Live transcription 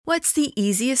What's the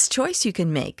easiest choice you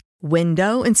can make?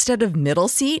 Window instead of middle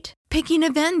seat? Picking a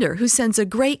vendor who sends a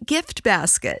great gift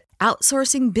basket?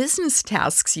 Outsourcing business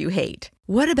tasks you hate?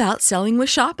 What about selling with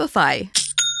Shopify?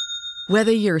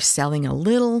 Whether you're selling a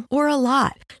little or a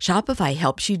lot, Shopify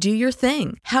helps you do your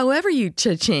thing, however you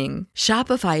cha-ching.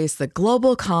 Shopify is the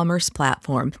global commerce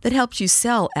platform that helps you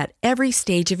sell at every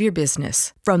stage of your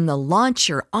business. From the launch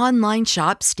your online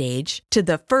shop stage to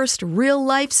the first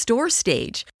real-life store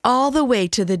stage, all the way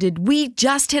to the did we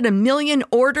just hit a million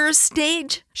orders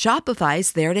stage.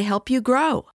 Shopify's there to help you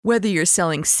grow. Whether you're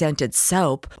selling scented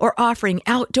soap or offering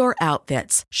outdoor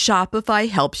outfits, Shopify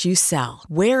helps you sell.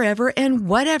 Wherever and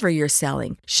whatever you're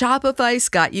selling, Shopify's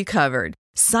got you covered.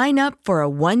 Sign up for a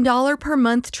 $1 per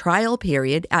month trial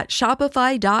period at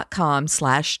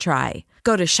shopify.com/try.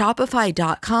 Go to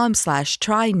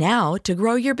shopify.com/try now to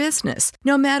grow your business,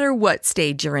 no matter what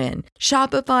stage you're in.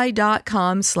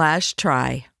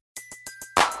 Shopify.com/try.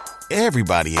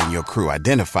 Everybody in your crew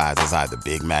identifies as either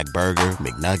Big Mac Burger,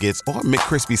 McNuggets, or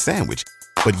McCrispy Sandwich.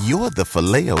 But you're the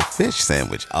Filet-O-Fish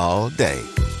Sandwich all day.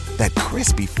 That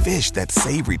crispy fish, that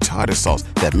savory tartar sauce,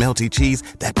 that melty cheese,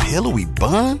 that pillowy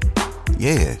bun.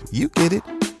 Yeah, you get it.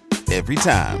 Every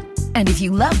time. And if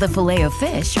you love the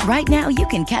Filet-O-Fish, right now you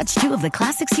can catch two of the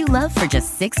classics you love for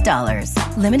just $6.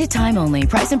 Limited time only.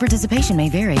 Price and participation may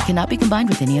vary. Cannot be combined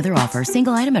with any other offer.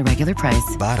 Single item at regular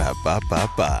price.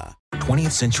 Ba-da-ba-ba-ba.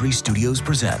 20th Century Studios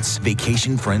presents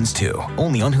Vacation Friends 2,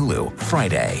 only on Hulu,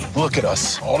 Friday. Look at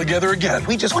us, all together again.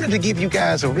 We just wanted to give you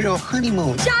guys a real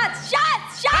honeymoon. Shots!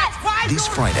 This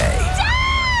Friday.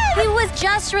 Dad! He was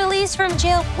just released from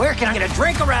jail. Where can I get a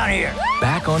drink around here?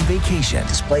 Back on vacation.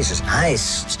 This place is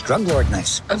nice. It's drug lord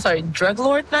nice. I'm sorry, drug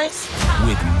lord nice?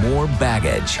 With more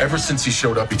baggage. Ever since he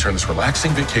showed up, he turned this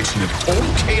relaxing vacation into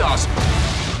total chaos.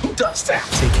 Who does that?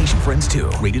 Vacation Friends 2,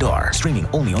 rated R, streaming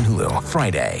only on Hulu,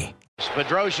 Friday.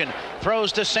 Bedrosian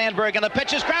throws to Sandberg, and the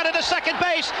pitch is grounded to second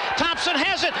base. Thompson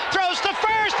has it, throws to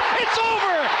first. It's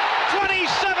over.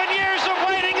 27 years of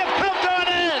waiting have come to an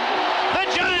end. The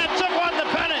Giants have won the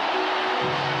pennant.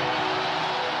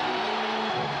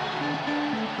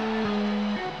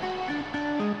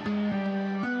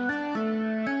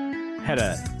 Had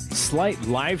a slight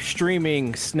live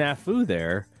streaming snafu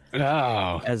there.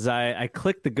 Oh. As I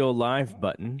clicked the go live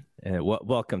button.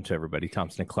 Welcome to everybody,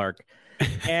 Thompson and Clark.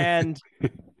 And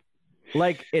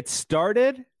like it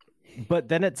started, but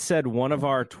then it said one of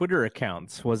our Twitter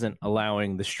accounts wasn't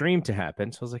allowing the stream to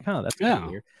happen. So I was like, oh, that's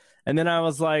weird. And then I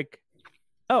was like,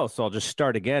 oh, so I'll just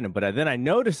start again. But then I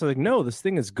noticed, I was like, no, this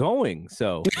thing is going.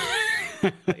 So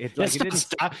it didn't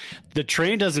stop. The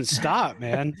train doesn't stop,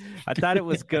 man. I thought it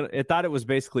was good. I thought it was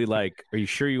basically like, are you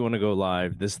sure you want to go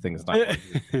live? This thing's not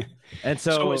working. And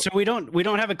so we don't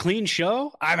have a clean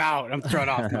show. I'm out. I'm throwing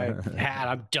off my hat.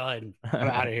 I'm done. I'm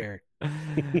out of here.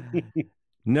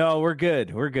 No, we're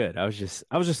good. We're good. I was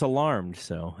just alarmed.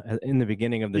 So in the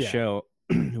beginning of the show,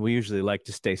 we usually like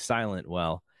to stay silent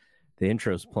while the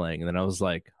intro's playing, and then I was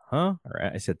like, huh? Or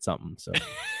I said something. So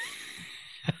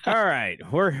all right,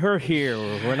 we're here.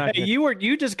 We're not. Hey,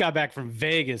 you just got back from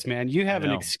Vegas, man. You have an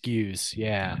excuse.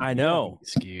 Yeah, I know.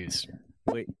 Excuse.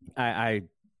 Wait, I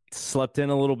slept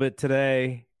in a little bit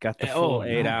today. Got the full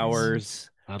 8 hours.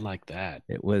 I like that.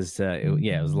 It was it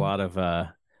was a lot of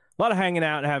hanging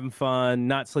out and having fun,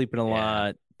 not sleeping a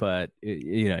lot, but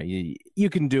you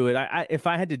can do it. If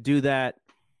I had to do that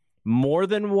more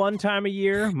than one time a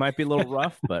year, might be a little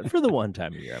rough, but for the one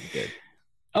time a year, I'm good.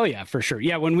 Oh yeah, for sure.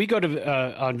 Yeah, when we go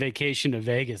to on vacation to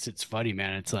Vegas, it's funny,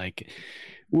 man. It's like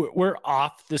we're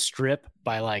off the strip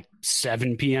by like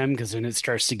 7 p.m. because then it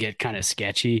starts to get kind of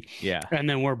sketchy. Yeah, and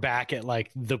then we're back at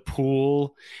like the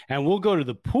pool, and we'll go to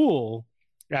the pool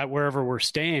at wherever we're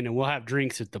staying, and we'll have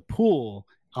drinks at the pool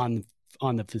at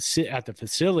the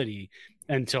facility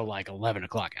until like 11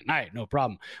 o'clock at night, no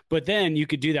problem. But then you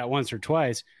could do that once or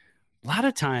twice. A lot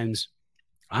of times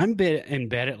I'm in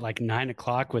bed at like 9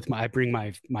 o'clock I bring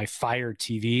my Fire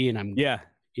TV, and I'm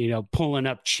pulling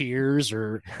up Cheers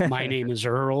or My Name is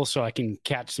Earl so I can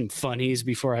catch some funnies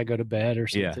before I go to bed or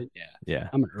something. Yeah.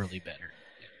 I'm an early bedder.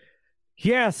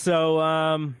 Yeah.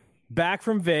 So back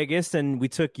from Vegas, and we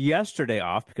took yesterday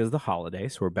off because of the holiday.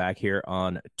 So we're back here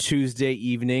on Tuesday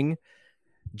evening.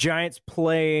 Giants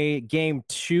play game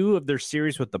 2 of their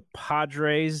series with the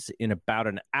Padres in about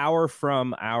an hour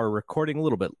from our recording, a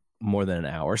little bit more than an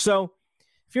hour. So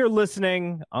if you're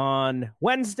listening on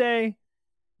Wednesday,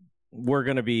 we're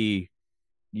going to be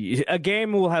a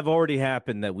game will have already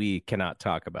happened that we cannot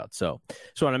talk about. So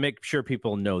just want to make sure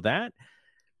people know that.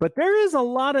 But there is a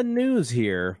lot of news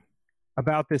here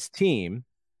about this team.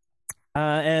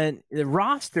 And the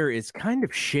roster is kind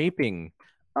of shaping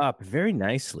up very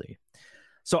nicely.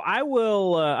 So I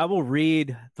will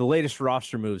read the latest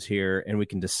roster moves here, and we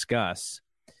can discuss.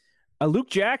 Luke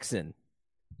Jackson,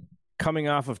 coming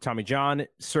off of Tommy John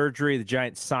surgery, the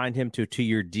Giants signed him to a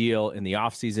 2-year deal in the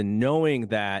offseason, knowing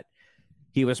that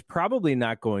he was probably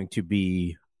not going to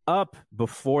be up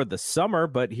before the summer,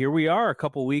 but here we are a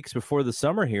couple weeks before the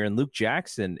summer here, and Luke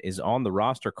Jackson is on the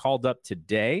roster, called up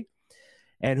today.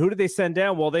 And who did they send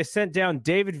down? Well, they sent down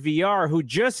David Villar, who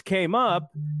just came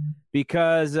up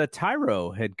because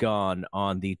Tyro had gone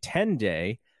on the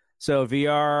 10-day. So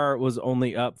Villar was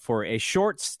only up for a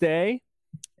short stay.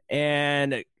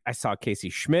 And I saw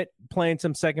Casey Schmidt playing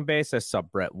some second base. I saw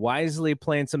Brett Wisely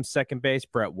playing some second base.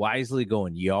 Brett Wisely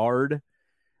going yard.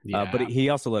 Yeah. But he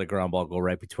also let a ground ball go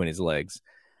right between his legs.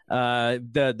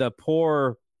 The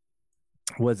poor...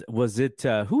 Was it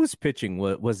who was pitching?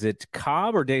 Was it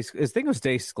Cobb or Dave? I think it was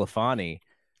Dave Sclafani.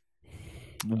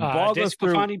 Dave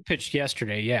Sclafani pitched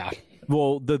yesterday. Yeah.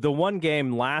 Well, the one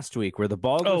game last week where the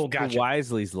ball goes through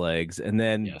Wisely's legs, and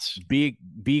then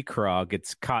B Craw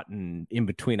gets caught in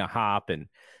between a hop, and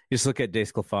you just look at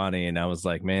Dave Sclafani, and I was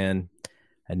like, man,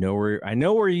 I know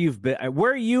where you've been,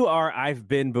 where you are. I've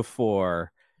been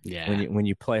before. Yeah. When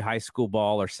you play high school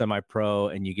ball or semi-pro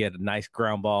and you get a nice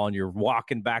ground ball and you're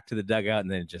walking back to the dugout and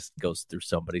then it just goes through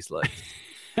somebody's legs.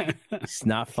 It's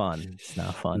not fun. It's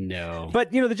not fun. No.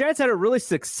 But, the Giants had a really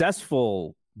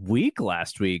successful week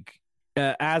last week.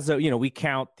 We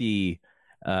count the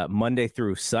Monday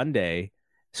through Sunday.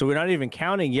 So we're not even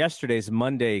counting yesterday's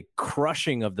Monday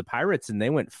crushing of the Pirates, and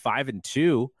they went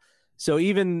 5-2. So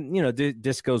even,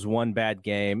 Disco's one bad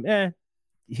game,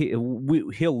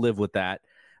 he'll live with that.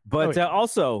 But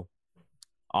also,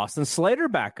 Austin Slater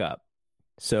back up.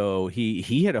 So he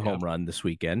hit a home run this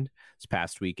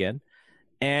past weekend.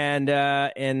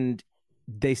 And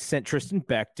they sent Tristan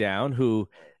Beck down, who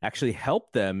actually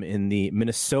helped them in the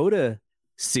Minnesota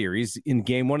series, in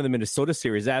game 1 of the Minnesota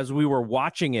series. As we were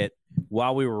watching it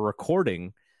while we were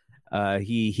recording,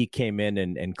 he came in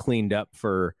and cleaned up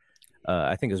for,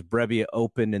 I think it was Brevia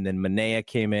open, and then Manea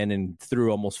came in and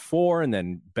threw almost 4, and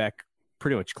then Beck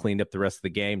pretty much cleaned up the rest of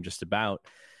the game just about.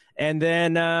 And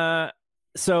then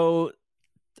so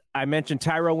I mentioned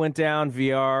Tyro went down,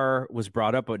 VR was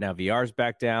brought up, but now VR's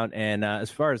back down. And as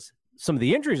far as some of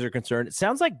the injuries are concerned, it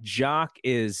sounds like Jock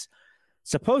is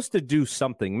supposed to do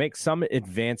something, make some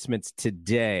advancements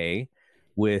today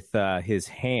with his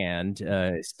hand,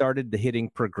 started the hitting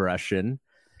progression.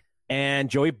 And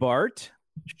Joey Bart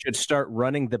should start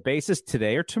running the bases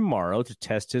today or tomorrow to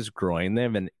test his groin. They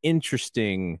have an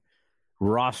interesting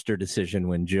roster decision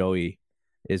when Joey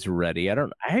is ready.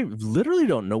 I literally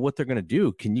don't know what they're going to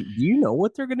do. Do you know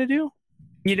what they're going to do?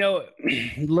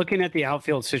 Looking at the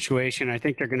outfield situation, I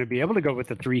think they're going to be able to go with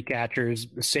the 3 catchers.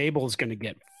 Sable's going to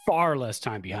get far less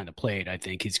time behind the plate. I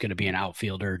think he's going to be an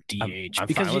outfielder DH. I'm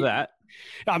fine with that.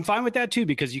 I'm fine with that too,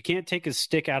 because you can't take his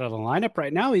stick out of the lineup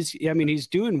right now. He's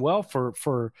doing well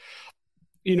for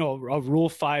a Rule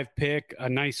 5 pick, a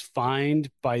nice find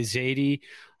by Zadie.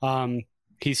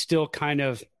 He's still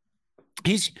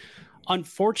he's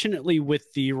unfortunately,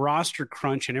 with the roster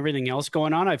crunch and everything else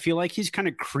going on, I feel like he's kind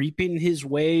of creeping his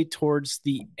way towards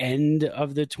the end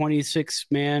of the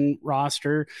 26-man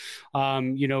roster.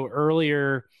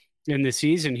 Earlier in the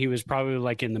season, he was probably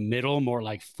like in the middle, more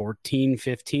like 14,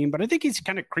 15, but I think he's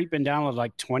kind of creeping down to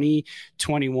like 20,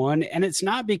 21. And it's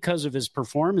not because of his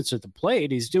performance at the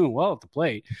plate. He's doing well at the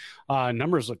plate.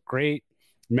 Numbers look great.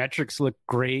 Metrics look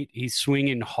great. He's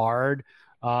swinging hard.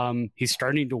 He's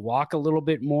starting to walk a little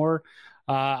bit more.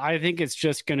 I think it's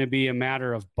just going to be a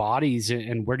matter of bodies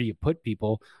and where do you put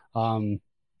people.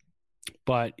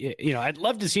 But I'd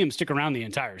love to see him stick around the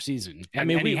entire season.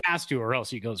 He has to, or else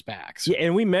he goes back. So. Yeah,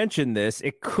 and we mentioned this.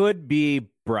 It could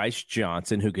be Bryce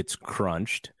Johnson who gets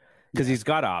crunched because he's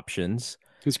got options.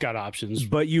 He's got options.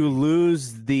 But you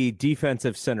lose the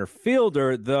defensive center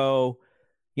fielder, though.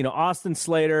 Austin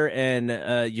Slater and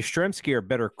Yastrzemski are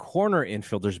better corner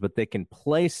infielders, but they can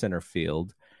play center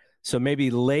field. So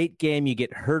maybe late game you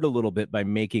get hurt a little bit by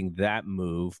making that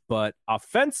move. But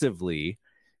offensively,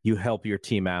 you help your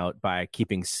team out by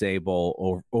keeping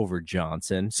Sable over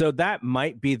Johnson. So that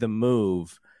might be the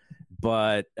move.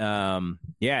 But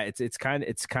it's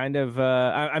kind of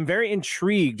I'm very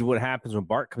intrigued what happens when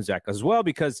Bart comes back as well,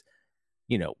 because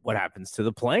what happens to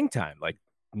the playing time? Like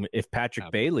if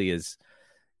Patrick Bailey is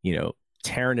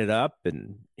tearing it up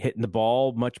and hitting the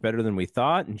ball much better than we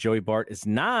thought, and Joey Bart is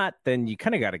not, then you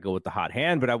kind of got to go with the hot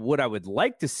hand. But what I would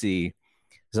like to see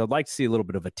is I'd like to see a little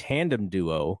bit of a tandem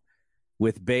duo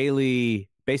with Bailey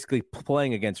basically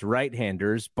playing against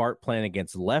right-handers, Bart playing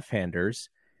against left-handers.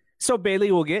 So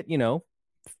Bailey will get,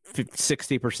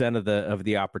 60% of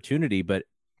the opportunity, but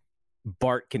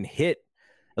Bart can hit,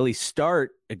 at least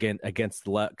start against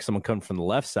someone coming from the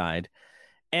left side.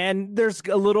 And there's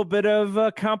a little bit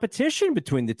of competition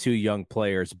between the two young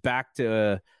players. Back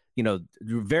to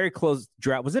very close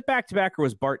draft. Was it back to back or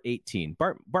was Bart 18?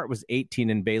 Bart was 18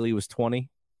 and Bailey was 20.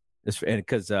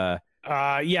 Because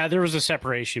there was a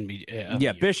separation.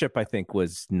 Bishop I think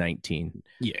was 19.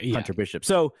 Yeah, Hunter Bishop.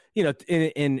 So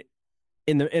in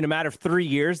a matter of 3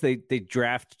 years, they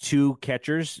draft two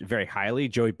catchers very highly.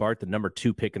 Joey Bart, the number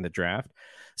 2 pick in the draft.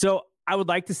 So I would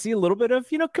like to see a little bit of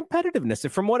competitiveness.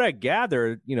 And from what I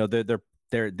gather,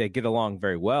 they get along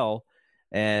very well,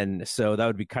 and so that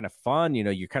would be kind of fun.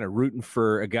 You're kind of rooting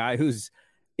for a guy who's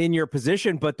in your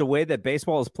position, but the way that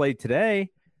baseball is played today,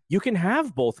 you can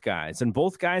have both guys, and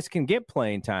both guys can get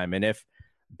playing time. And if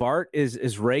Bart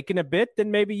is raking a bit,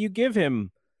 then maybe you give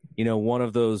him one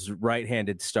of those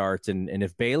right-handed starts. And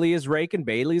if Bailey is raking,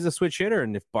 Bailey's a switch hitter.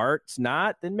 And if Bart's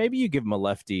not, then maybe you give him a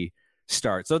lefty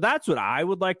start. So that's what I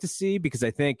would like to see, because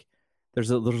I think there's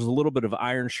a little bit of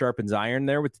iron sharpens iron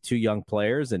there with the two young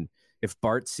players. And if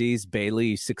Bart sees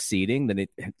Bailey succeeding, then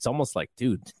it's almost like,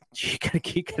 dude, you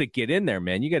gotta get in there,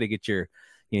 man. You got to get your,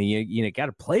 you got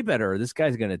to play better, or this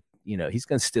guy's gonna, he's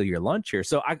gonna steal your lunch here.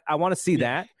 So I want to see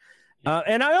that,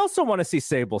 and I also want to see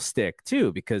Sable stick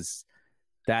too, because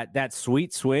that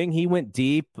sweet swing, he went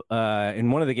deep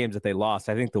in one of the games that they lost.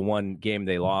 I think the one game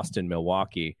they lost in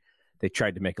Milwaukee, they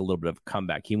tried to make a little bit of a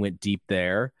comeback. He went deep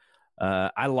there.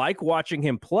 I like watching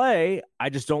him play. I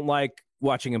just don't like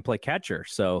watching him play catcher.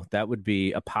 So that would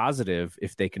be a positive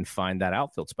if they can find that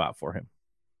outfield spot for him.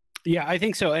 Yeah, I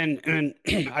think so. And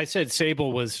I said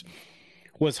Sable was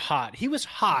hot. He was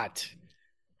hot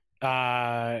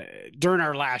during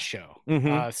our last show.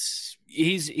 Mm-hmm.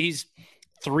 He's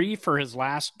 3 for his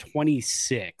last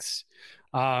 26.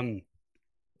 And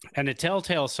a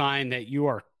telltale sign that you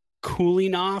are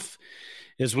cooling off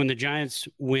is when the Giants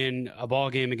win a ball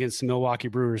game against the Milwaukee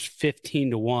Brewers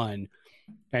 15-1,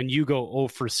 and you go 0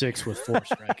 for 6 with 4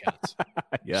 strikeouts.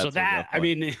 Yeah, so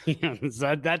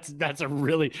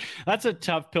that's a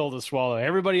tough pill to swallow.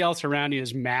 Everybody else around you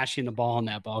is mashing the ball in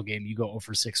that ball game. You go 0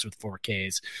 for 6 with 4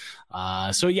 Ks.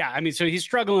 So he's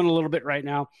struggling a little bit right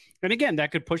now. And again,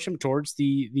 that could push him towards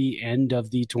the end of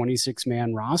the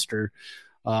 26-man roster.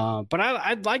 But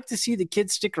I'd like to see the kid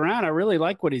stick around. I really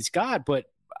like what he's got, but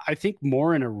I think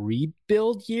more in a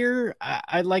rebuild year.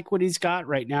 I like what he's got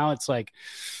right now. It's like,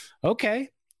 okay,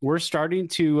 we're starting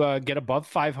to get above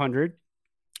 500.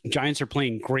 Giants are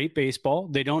playing great baseball.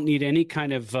 They don't need any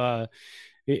kind of,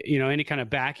 any kind of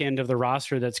back end of the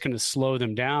roster that's going to slow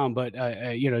them down. But,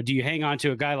 do you hang on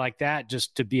to a guy like that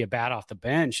just to be a bat off the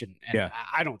bench? And yeah.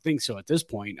 I don't think so at this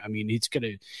point. I mean, he's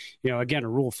going to, again, a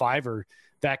Rule 5er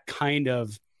that kind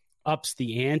of ups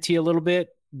the ante a little bit,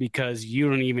 because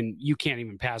you can't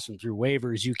even pass him through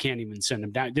waivers. You can't even send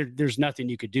him down. There's nothing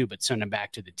you could do but send him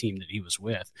back to the team that he was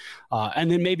with. And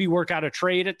then maybe work out a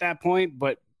trade at that point.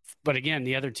 But again,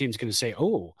 the other team's going to say,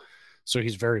 oh, so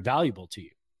he's very valuable to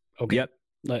you. Okay. Yep.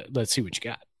 Let's see what you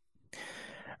got.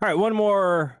 All right. One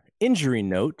more injury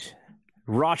note.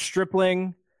 Ross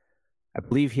Stripling, I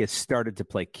believe he has started to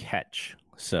play catch.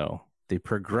 So the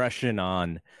progression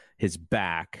on his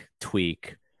back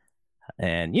tweak,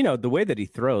 and the way that he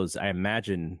throws, I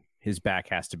imagine his back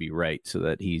has to be right so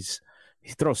that he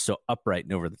throws so upright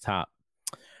and over the top.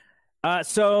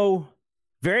 So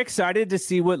very excited to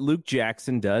see what Luke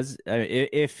Jackson does.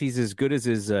 If he's as good as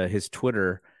his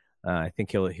Twitter, I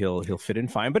think he'll fit in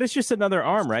fine. But it's just another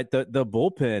arm, right? The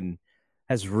bullpen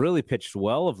has really pitched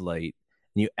well of late,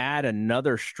 and you add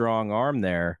another strong arm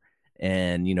there,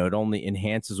 and it only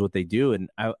enhances what they do. And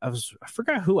I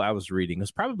forgot who I was reading. It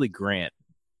was probably Grant.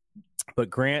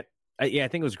 But Grant, I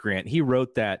think it was Grant. He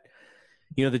wrote that,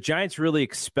 the Giants really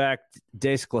expect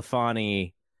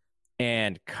DeSclafani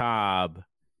and Cobb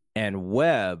and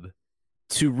Webb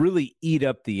to really eat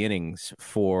up the innings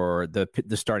for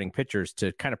the starting pitchers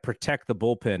to kind of protect the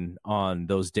bullpen on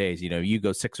those days. You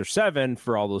go 6 or 7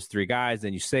 for all those 3 guys,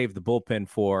 then you save the bullpen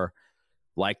for,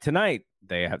 like tonight,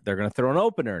 they're going to throw an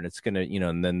opener, and it's going to,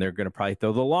 and then they're going to probably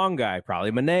throw the long guy,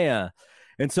 probably Manea.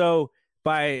 And so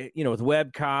by, with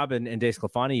Webb, Cobb, and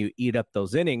DeSclafani, you eat up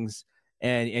those innings,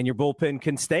 and your bullpen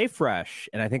can stay fresh.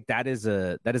 And I think that is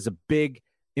a big,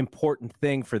 important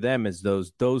thing for them, is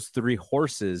those 3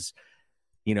 horses,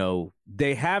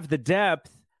 they have the depth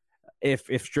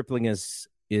if Stripling is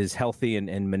healthy and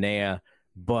Manea,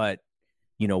 but,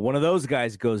 one of those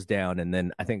guys goes down, and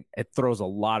then I think it throws a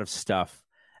lot of stuff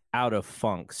out of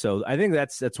funk. So I think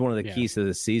that's one of the keys to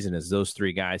the season, is those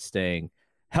 3 guys staying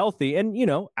healthy. And,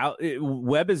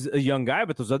 Webb is a young guy,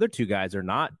 but those other 2 guys are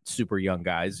not super young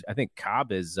guys. I think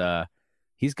Cobb is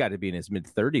he's got to be in his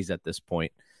mid-30s at this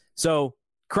point. So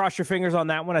cross your fingers on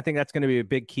that one. I think that's going to be a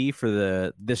big key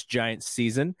for this Giants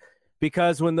season,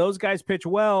 because when those guys pitch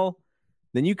well,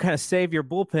 then you kind of save your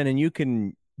bullpen and you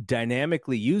can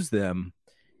dynamically use them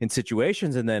in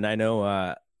situations. And then I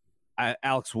know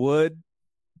Alex Wood,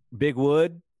 Big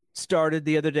Wood, started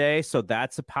the other day, so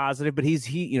that's a positive. But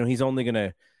he's only going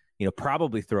to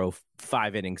probably throw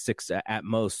 5 innings, 6 at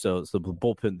most. So the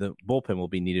bullpen will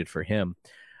be needed for him.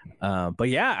 But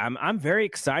yeah, I'm very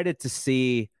excited to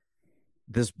see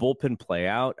this bullpen play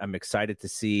out. I'm excited to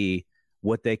see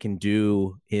what they can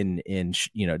do in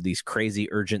these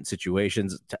crazy urgent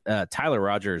situations. Tyler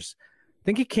Rogers, I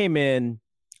think he came in,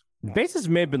 bases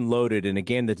may have been loaded in a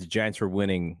game that the Giants were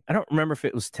winning. I don't remember if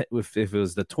it was if it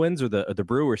was the Twins or the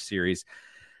Brewers series.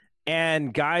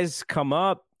 And guys come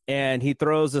up and he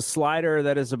throws a slider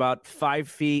that is about 5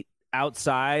 feet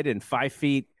outside and 5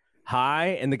 feet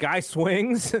high, and the guy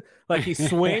swings like he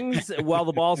swings while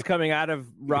the ball's coming out of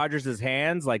Rogers'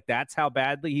 hands. Like, that's how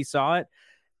badly he saw it.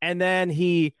 And then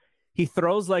he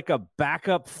throws like a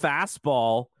backup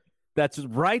fastball that's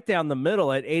right down the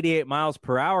middle at 88 miles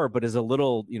per hour, but is a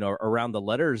little, around the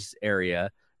letters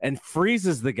area, and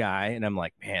freezes the guy. And I'm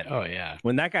like, man, oh yeah,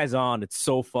 when that guy's on, it's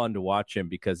so fun to watch him,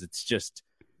 because it's just,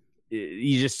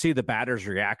 you just see the batters'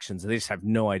 reactions. They just have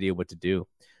no idea what to do.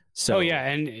 So,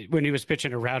 and when he was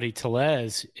pitching to Rowdy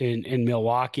Tellez in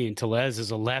Milwaukee, and Tellez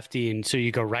is a lefty, and so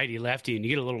you go righty-lefty, and you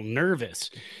get a little nervous,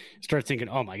 start thinking,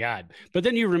 oh my God. But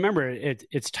then you remember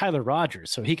it's Tyler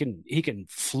Rogers, so he can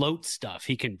float stuff,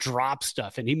 he can drop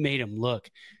stuff, and he made him look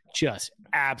just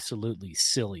absolutely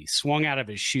silly. Swung out of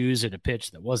his shoes at a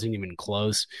pitch that wasn't even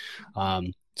close. So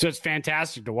it's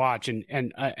fantastic to watch,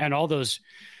 and all those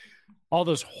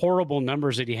horrible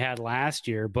numbers that he had last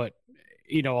year, but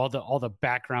all the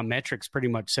background metrics pretty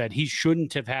much said he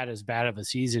shouldn't have had as bad of a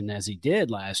season as he did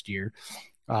last year.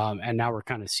 And now we're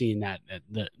kind of seeing that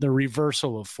the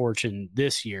reversal of fortune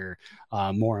this year,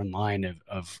 more in line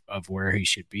of where he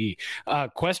should be.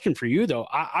 Question for you though,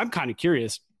 I'm kind of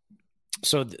curious.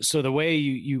 So the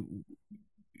way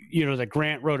that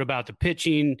Grant wrote about the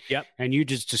pitching, yep, and you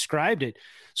just described it.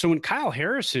 So when Kyle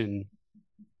Harrison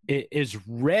is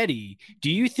ready,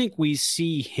 do you think we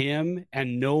see him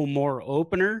and no more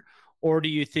opener, or do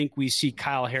you think we see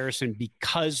Kyle Harrison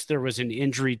because there was an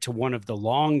injury to one of the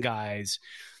long guys,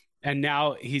 and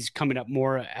now he's coming up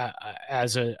more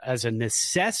as a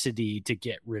necessity to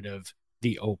get rid of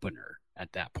the opener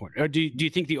at that point? Or do you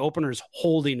think the opener is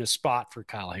holding a spot for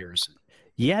Kyle Harrison?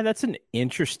 Yeah, that's an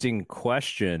interesting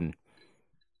question.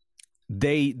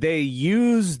 They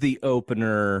use the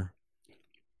opener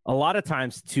a lot of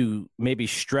times to maybe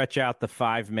stretch out the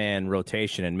 5-man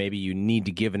rotation, and maybe you need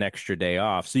to give an extra day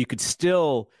off. So you could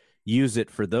still use it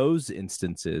for those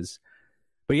instances.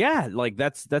 But yeah, like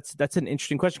that's an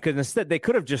interesting question, because instead they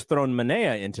could have just thrown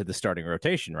Manea into the starting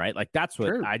rotation, right? Like that's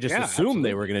what I just assumed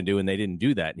they were going to do, and they didn't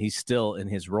do that. And he's still in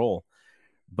his role.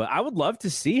 But I would love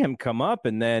to see him come up,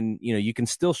 and then, you can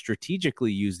still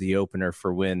strategically use the opener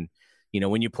for when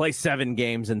you play 7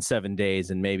 games in 7 days,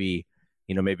 and maybe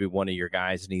one of your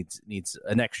guys needs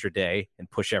an extra day and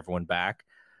push everyone back.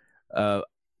 At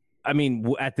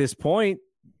this point,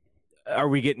 are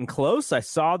we getting close? I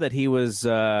saw that he was,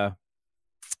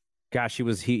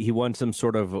 he won some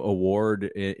sort of award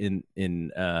in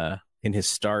his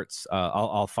starts.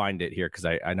 I'll find it here, because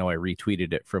I know I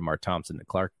retweeted it from our Thompson and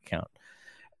Clark account.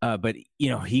 But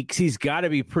he's got to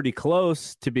be pretty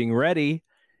close to being ready.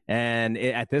 And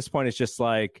at this point, it's just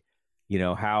like,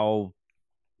 how.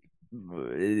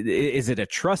 Is it a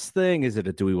trust thing? Is it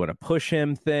a do we want to push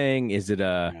him thing? Is it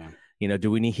a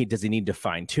does he need to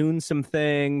fine tune some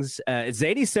things?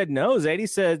 Zadie said no. Zadie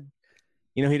said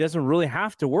he doesn't really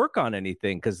have to work on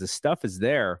anything because the stuff is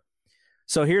there.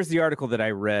 So here's the article that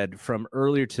I read from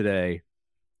earlier today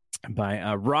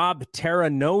by Rob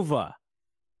Terranova,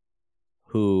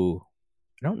 who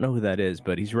I don't know who that is,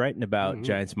 but he's writing about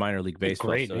Giants minor league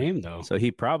baseball. Great name though. So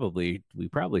we probably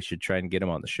should try and get him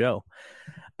on the show.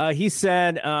 He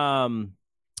said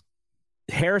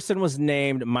Harrison was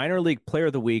named Minor League Player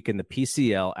of the Week in the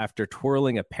PCL after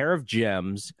twirling a pair of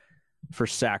gems for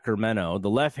Sacramento. The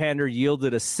left-hander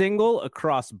yielded a single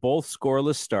across both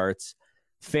scoreless starts,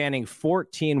 fanning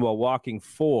 14 while walking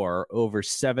 4 over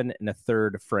 7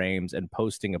 1/3 frames and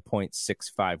posting a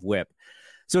 .65 whip.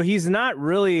 So he's not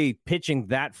really pitching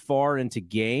that far into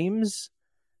games.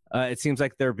 It seems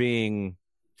like they're being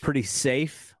pretty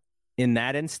safe in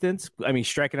that instance. I mean,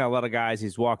 striking out a lot of guys,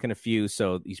 he's walking a few,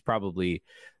 so he's probably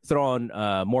throwing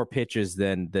more pitches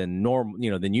than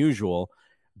normal, than usual.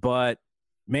 But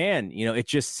man, it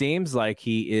just seems like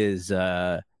he is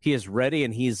ready,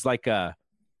 and he's like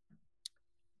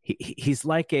he's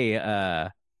like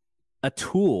a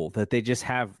tool that they just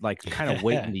have like kind of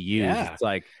waiting to use. Yeah. It's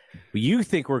like, you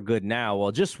think we're good now.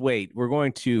 Well, just wait. We're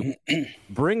going to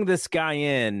bring this guy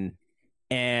in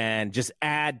and just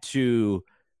add to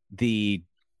the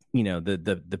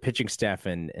pitching staff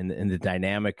and the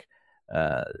dynamic,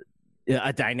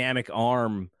 a dynamic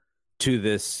arm to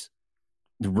this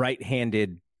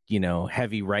right-handed,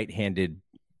 heavy right-handed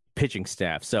pitching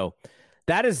staff. So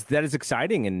that is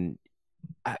exciting. And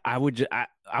I would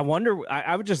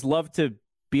just love to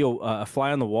be a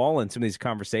fly on the wall in some of these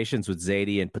conversations with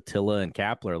Zadie and Patilla and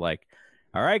Kapler. Like,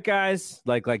 all right, guys,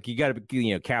 like you got to,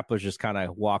 Kapler's just kind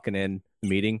of walking in the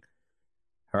meeting.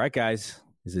 All right, guys,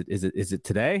 is it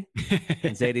today?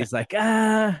 And Zadie's like,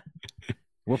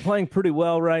 we're playing pretty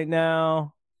well right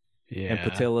now. Yeah. And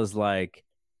Patilla's like,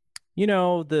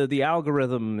 the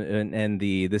algorithm and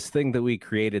this thing that we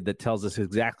created that tells us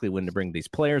exactly when to bring these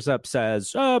players up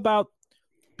says about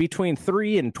between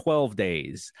 3 and 12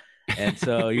 days. And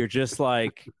so you're just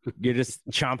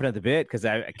chomping at the bit because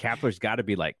Kapler's got to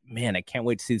be like, man, I can't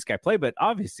wait to see this guy play. But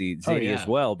obviously Zadie as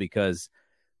well, because,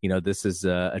 this is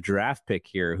a draft pick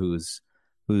here who's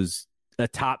a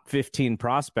top 15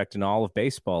 prospect in all of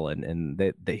baseball.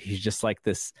 And he's just like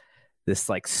this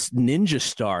like ninja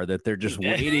star that they're just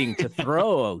waiting to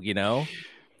throw,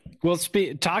 Well,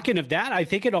 talking of that, I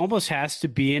think it almost has to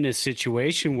be in a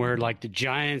situation where like the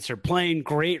Giants are playing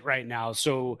great right now.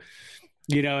 So,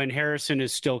 and Harrison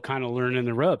is still kind of learning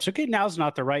the ropes. Okay, now's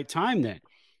not the right time then.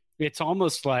 It's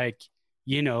almost like,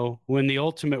 when the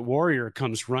Ultimate Warrior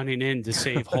comes running in to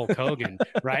save Hulk Hogan,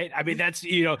 right? I mean, that's,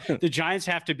 the Giants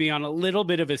have to be on a little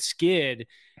bit of a skid,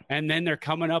 and then they're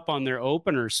coming up on their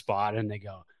opener spot and they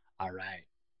go, all right,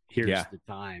 here's the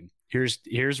time. Here's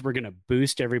we're going to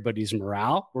boost everybody's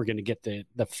morale. We're going to get the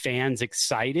fans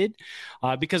excited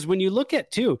because when you look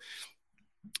at too,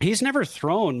 he's never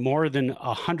thrown more than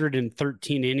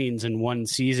 113 innings in one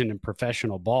season in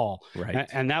professional ball. Right.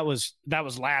 And that was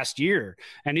last year,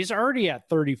 and he's already at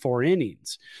 34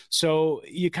 innings. So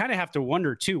you kind of have to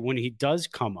wonder too, when he does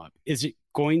come up, is it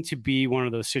going to be one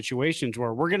of those situations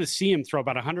where we're going to see him throw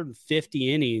about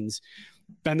 150 innings,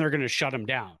 then they're going to shut him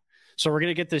down. So we're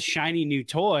going to get this shiny new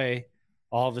toy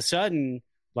all of a sudden,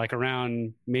 like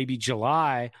around maybe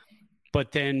July,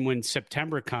 but then when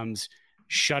September comes,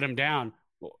 shut him down.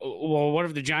 Well, what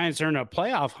if the Giants are in a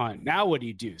playoff hunt? Now what do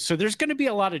you do? So there's going to be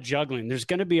a lot of juggling. There's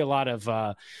going to be a lot of,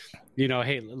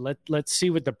 hey, let's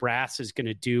see what the brass is going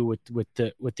to do with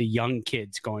the young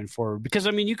kids going forward. Because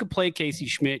I mean, you could play Casey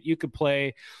Schmidt, you could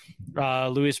play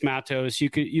Luis Matos,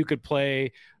 you could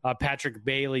play Patrick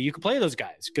Bailey, you could play those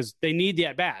guys because they need the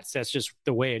at bats. That's just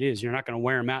the way it is. You're not going to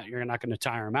wear them out. You're not going to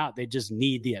tire them out. They just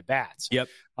need the at bats. Yep.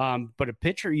 But a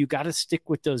pitcher, you got to stick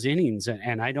with those innings,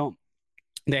 and I don't.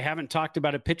 They haven't talked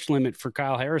about a pitch limit for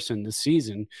Kyle Harrison this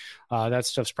season. That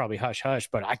stuff's probably hush-hush,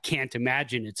 but I can't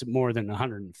imagine it's more than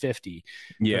 150.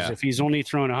 Yeah. If he's only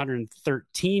thrown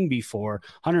 113 before,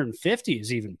 150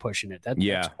 is even pushing it.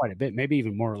 That's quite a bit, maybe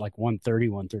even more like 130,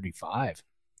 135.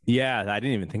 Yeah, I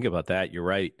didn't even think about that. You're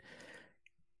right.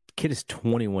 Kid is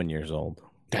 21 years old.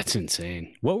 That's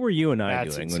insane. What were you and I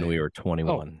doing when we were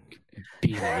 21?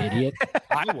 Being an idiot.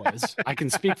 I can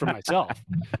speak for myself.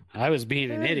 I was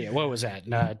being an idiot. What was that?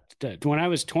 When I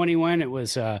was 21, it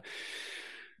was,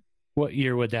 what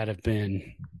year would that have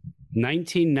been?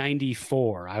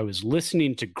 1994. I was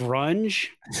listening to grunge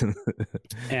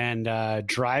and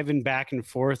driving back and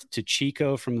forth to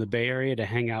Chico from the Bay Area to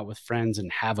hang out with friends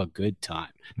and have a good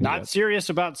time. Not serious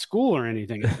about school or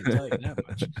anything, I can tell you that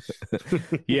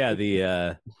much. Yeah,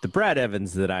 the Brad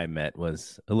Evans that I met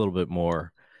was a little bit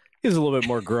more. He was a little bit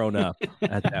more grown up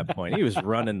at that point. He was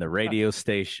running the radio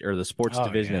station or the sports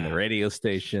division in the radio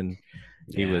station.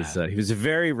 He was a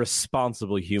very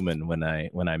responsible human when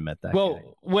I met that guy.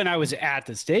 When I was at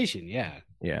the station,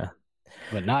 yeah,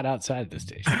 but not outside the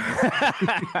station.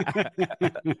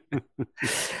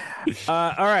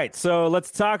 All right, so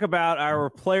let's talk about our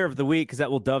player of the week because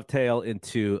that will dovetail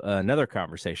into another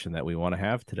conversation that we want to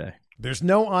have today. There's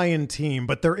no I in team,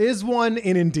 but there is one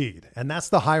in Indeed, and that's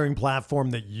the hiring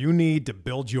platform that you need to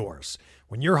build yours.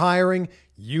 When you're hiring,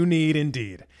 you need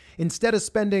Indeed. Instead of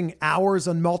spending hours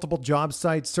on multiple job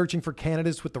sites searching for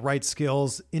candidates with the right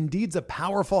skills, Indeed's a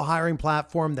powerful hiring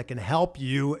platform that can help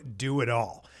you do it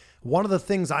all. One of the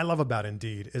things I love about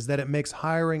Indeed is that it makes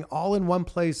hiring all in one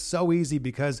place so easy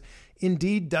because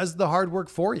Indeed does the hard work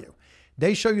for you.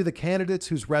 They show you the candidates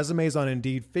whose resumes on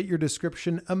Indeed fit your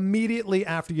description immediately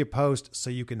after you post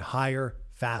so you can hire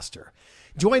faster.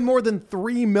 Join more than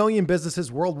 3 million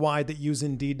businesses worldwide that use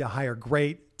Indeed to hire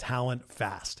great talent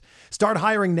fast. Start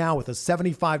hiring now with a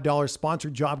 $75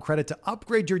 sponsored job credit to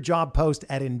upgrade your job post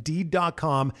at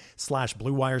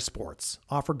Indeed.com/Blue Wire Sports.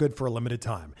 Offer good for a limited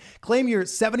time. Claim your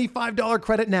 $75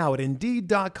 credit now at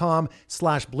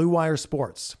Indeed.com/Blue Wire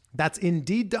Sports. That's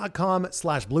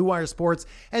Indeed.com/Blue Wire Sports,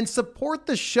 and support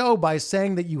the show by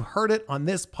saying that you heard it on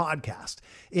this podcast.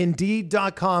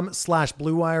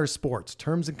 Indeed.com/Blue Wire Sports.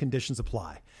 Terms and conditions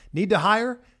apply. Need to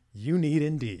hire? You need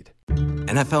Indeed.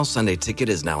 NFL Sunday Ticket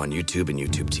is now on YouTube and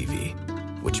YouTube TV,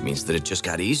 which means that it just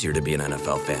got easier to be an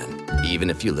NFL fan, even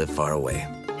if you live far away.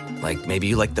 Like maybe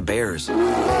you like the Bears,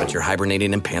 but you're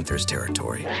hibernating in Panthers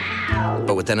territory.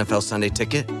 But with NFL Sunday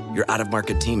Ticket, your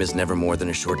out-of-market team is never more than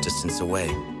a short distance away.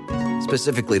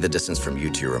 Specifically, the distance from you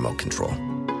to your remote control.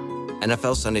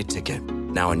 NFL Sunday Ticket,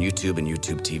 now on YouTube and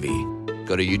YouTube TV.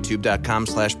 Go to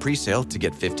youtube.com/presale to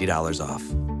get $50 off.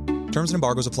 Terms and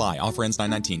embargoes apply. Offer ends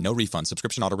 9/19. No refund.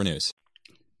 Subscription auto renews.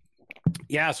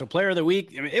 Yeah, so player of the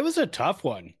week, I mean, it was a tough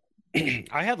one.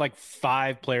 I had like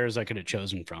 5 players I could have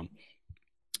chosen from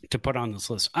to put on this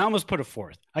list. I almost put a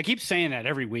 4th. I keep saying that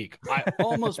every week. I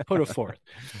almost put a 4th.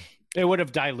 It would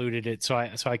have diluted it, so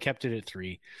I kept it at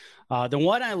 3. The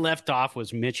one I left off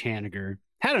was Mitch Haniger.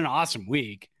 Had an awesome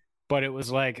week, but it was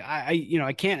like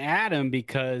I can't add him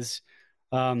because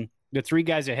the 3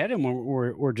 guys ahead of him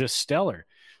were just stellar.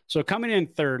 So coming in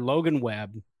 3rd, Logan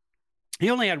Webb. He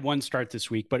only had 1 start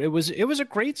this week, but it was a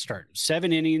great start.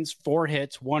 7 innings, 4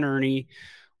 hits, 1 earney,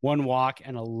 1 walk,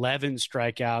 and 11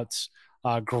 strikeouts.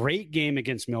 Great game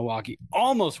against Milwaukee.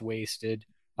 Almost wasted.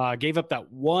 Gave up that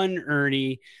 1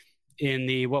 earney in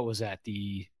the, what was that? I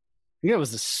think it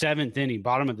was the 7th inning,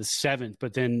 bottom of the 7th.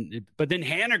 But then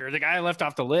Haniger, the guy I left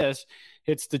off the list,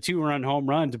 hits the 2-run home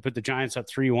run to put the Giants up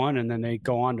 3-1, and then they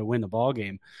go on to win the ball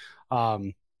game.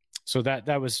 So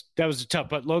that was tough.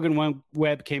 But Logan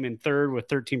Webb came in 3rd with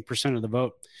 13% of the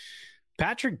vote.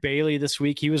 Patrick Bailey this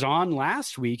week, he was on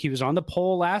last week. He was on the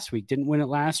poll last week. Didn't win it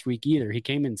last week either. He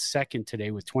came in 2nd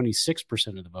today with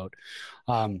 26% of the vote.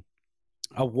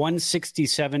 A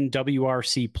 167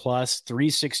 WRC plus,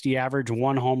 360 average,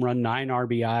 1 home run, 9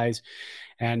 RBIs,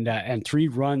 and 3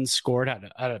 runs scored.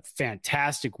 Had a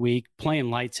fantastic week, playing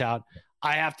lights out.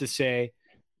 I have to say,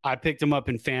 I picked him up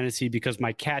in fantasy because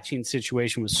my catching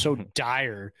situation was so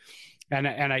dire. And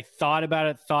I thought about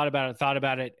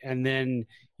it. And then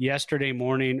yesterday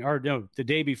morning, or no, the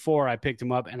day before, I picked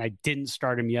him up and I didn't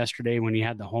start him yesterday when he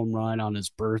had the home run on his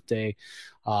birthday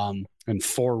and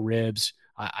 4 ribs.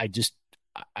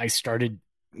 I started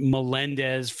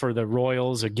Melendez for the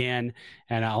Royals again,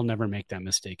 and I'll never make that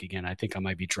mistake again. I think I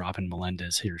might be dropping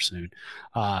Melendez here soon.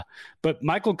 But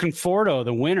Michael Conforto,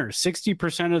 the winner,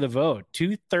 60% of the vote,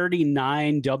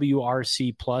 239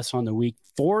 WRC plus on the week,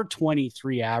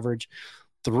 423 average,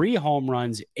 3 home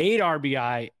runs, 8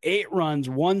 RBI, 8 runs,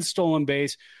 1 stolen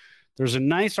base. There's a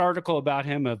nice article about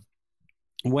him of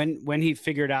when he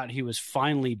figured out he was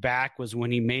finally back was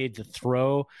when he made the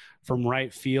throw from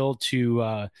right field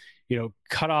to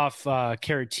cut off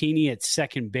Caratini at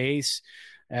second base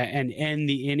and end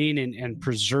the inning and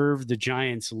preserve the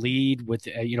Giants' lead with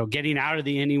getting out of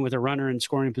the inning with a runner in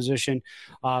scoring position.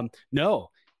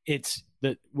 No, it's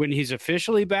when he's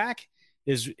officially back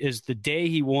is the day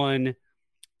he won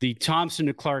the Thompson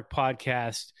to Clark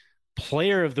podcast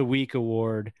Player of the Week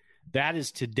award. That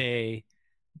is today.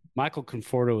 Michael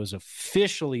Conforto is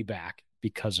officially back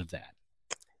because of that.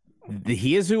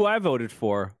 He is who I voted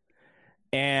for.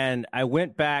 And I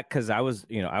went back because I was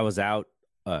out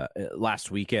last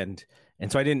weekend.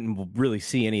 And so I didn't really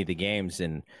see any of the games.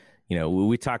 And,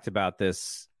 we talked about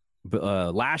this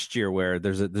last year where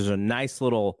there's a nice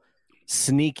little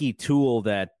sneaky tool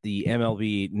that the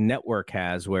MLB network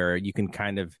has where you can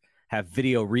kind of have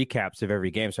video recaps of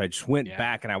every game. So I just went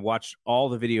back and I watched all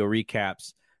the video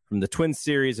recaps from the Twins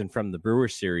series and from the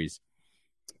Brewers series.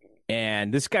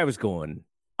 And this guy was going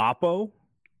oppo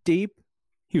deep.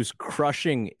 He was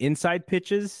crushing inside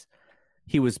pitches.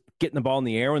 He was getting the ball in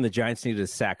the air when the Giants needed a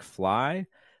sac fly.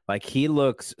 Like, he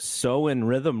looks so in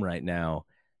rhythm right now.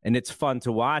 And it's fun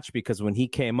to watch because when he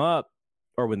came up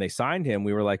or when they signed him,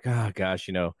 we were like, oh gosh,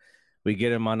 we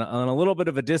get him on a little bit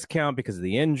of a discount because of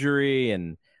the injury.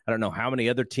 And I don't know how many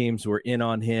other teams were in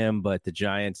on him, but the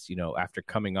Giants, after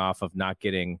coming off of not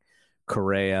getting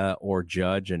Correa or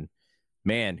Judge, and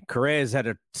man, Correa's had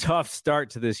a tough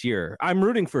start to this year. I'm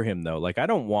rooting for him though. Like, I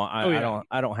don't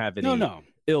have any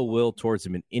ill will towards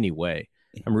him in any way.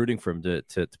 I'm rooting for him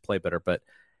to play better.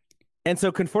 And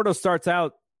so Conforto starts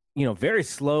out, very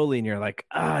slowly, and you're like,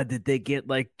 did they get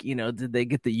the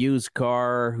used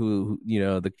car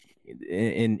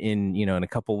in a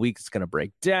couple weeks it's going to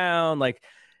break down. Like,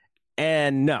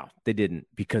 and no, they didn't,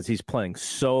 because he's playing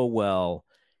so well.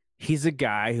 He's a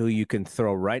guy who you can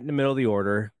throw right in the middle of the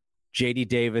order. JD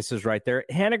Davis is right there.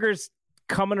 Haniger's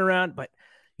coming around, but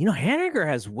Haniger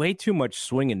has way too much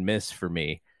swing and miss for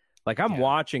me. Like, I'm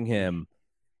watching him,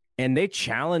 and they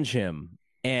challenge him,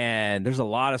 and there's a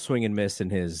lot of swing and miss in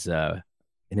his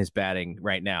batting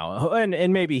right now.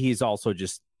 And maybe he's also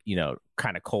just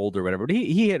kind of cold or whatever. But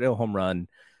he hit a home run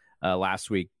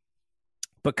last week.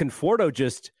 But Conforto,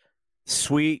 just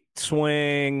sweet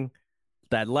swing,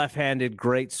 that left-handed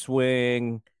great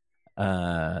swing.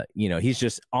 He's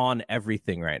just on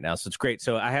everything right now, so it's great.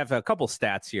 So I have a couple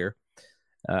stats here.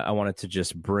 I wanted to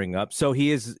just bring up. So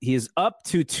he is up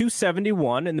to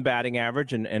 271 in the batting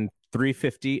average and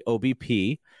 350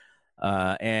 OBP,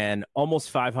 and almost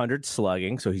 500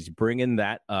 slugging. So he's bringing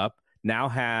that up. Now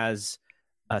has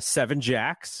 7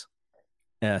 jacks,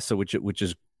 so which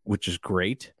is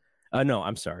great. No,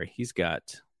 I'm sorry. He's got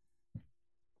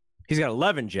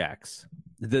 11 jacks.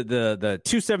 The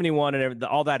 271 and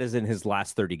all that is in his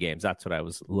last 30 games. That's what I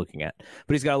was looking at.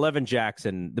 But he's got 11 jacks,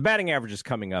 and the batting average is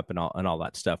coming up and all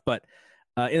that stuff. But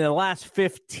in the last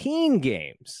 15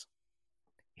 games,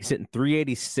 he's hitting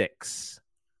 386,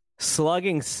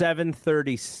 slugging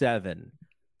 737.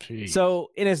 Jeez.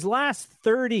 So in his last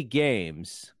 30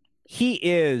 games, he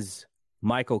is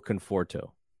Michael Conforto.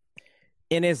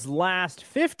 In his last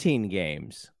 15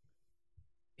 games,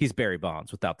 he's Barry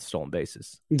Bonds without the stolen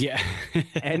bases. Yeah.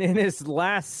 And in his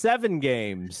last 7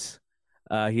 games,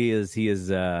 he is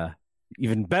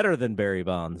even better than Barry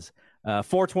Bonds.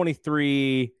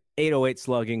 423, 808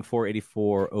 slugging,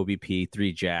 484 OBP,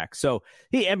 3 jacks. So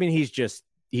he's just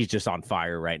on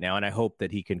fire right now, and I hope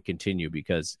that he can continue,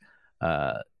 because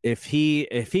if he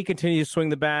continues to swing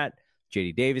the bat,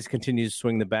 JD Davis continues to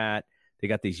swing the bat. They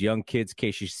got these young kids,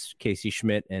 Casey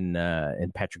Schmidt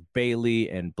and Patrick Bailey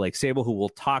and Blake Sable, who we'll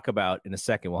talk about in a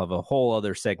second. We'll have a whole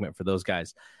other segment for those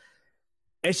guys.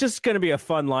 It's just going to be a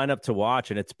fun lineup to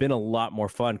watch, and it's been a lot more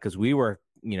fun because we were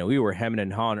hemming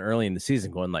and hawing early in the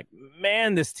season, going like,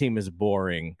 man, this team is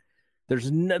boring. There's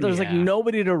like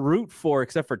nobody to root for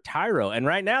except for Tyro, and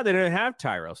right now they don't have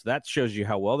Tyro, so that shows you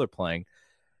how well they're playing.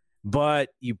 But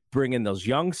you bring in those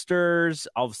youngsters,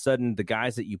 all of a sudden the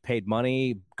guys that you paid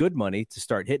good money to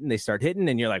start hitting, they start hitting,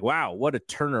 and you're like, wow, what a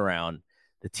turnaround.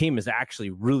 The team is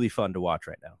actually really fun to watch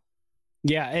right now.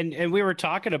 Yeah, and we were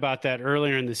talking about that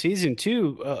earlier in the season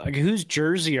too. Whose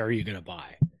jersey are you going to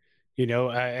buy?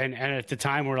 And at the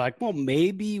time we're like, well,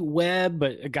 maybe Webb,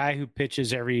 but a guy who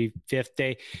pitches every 5th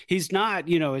day. He's not,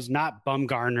 is not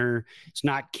Bumgarner. It's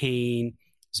not Kane.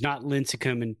 It's not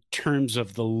Lincecum in terms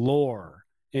of the lore.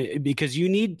 Because you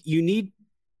need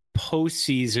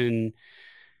postseason,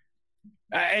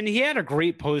 and he had a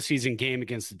great postseason game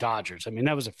against the Dodgers. I mean,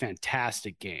 that was a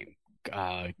fantastic game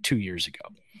 2 years ago.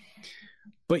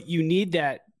 But you need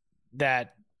that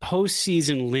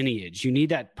postseason lineage. You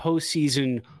need that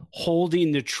postseason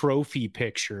holding the trophy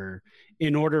picture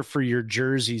in order for your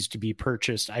jerseys to be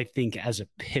purchased, I think, as a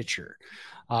pitcher.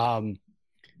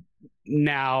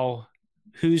 Now,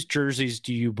 whose jerseys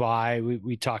do you buy?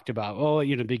 We talked about,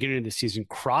 beginning of the season,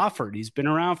 Crawford. He's been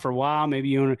around for a while. Maybe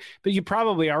you own it, but you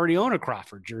probably already own a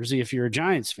Crawford jersey if you're a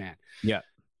Giants fan. Yeah.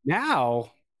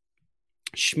 Now,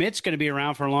 Schmidt's going to be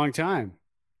around for a long time.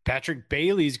 Patrick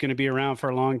Bailey's going to be around for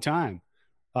a long time.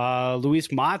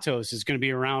 Luis Matos is going to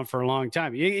be around for a long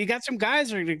time. You got some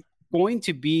guys that are going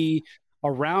to be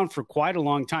around for quite a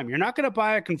long time. You're not going to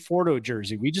buy a Conforto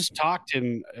jersey. We just talked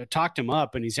him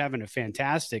up, and he's having a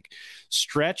fantastic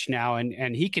stretch now,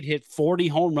 and he could hit 40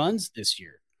 home runs this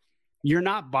year. You're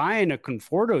not buying a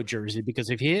Conforto jersey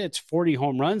because if he hits 40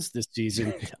 home runs this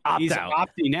season, he's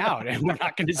opting out, and we're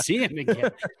not going to see him again. So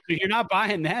you're not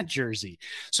buying that jersey.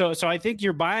 So I think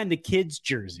you're buying the kids'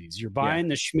 jerseys. You're buying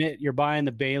the Schmidt. You're buying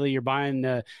the Bailey. You're buying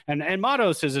the and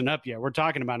Matos isn't up yet. We're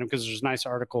talking about him because there's a nice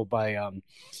article by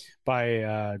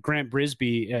Grant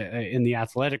Brisbee in The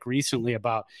Athletic recently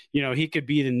about, he could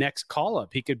be the next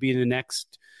call-up. He could be the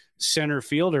next center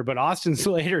fielder. But Austin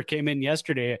Slater came in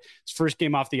yesterday, his first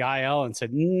game off the IL, and said,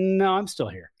 no, I'm still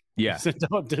here. Yeah. So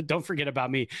don't forget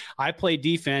about me. I play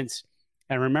defense,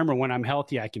 and remember, when I'm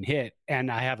healthy, I can hit,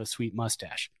 and I have a sweet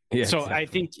mustache. Yeah, so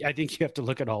exactly. I think you have to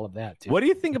look at all of that too. What do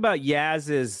you think about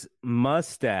Yaz's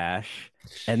mustache?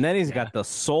 And then he's got the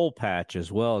soul patch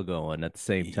as well going at the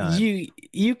same time.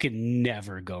 You can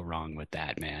never go wrong with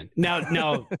that, man.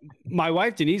 Now, my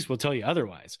wife Denise will tell you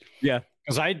otherwise. Yeah,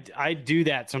 because I do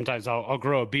that sometimes. I'll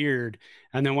grow a beard,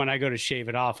 and then when I go to shave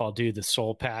it off, I'll do the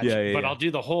soul patch. But I'll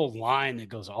do the whole line that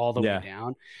goes all the way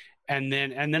down, and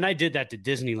then I did that to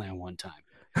Disneyland one time.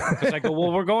 Because I go,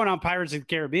 well, we're going on Pirates of the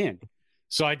Caribbean.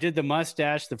 So I did the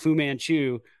mustache, the Fu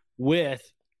Manchu with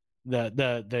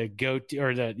the goatee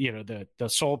or the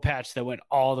soul patch that went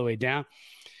all the way down.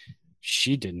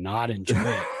 She did not enjoy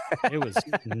it. It was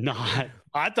not.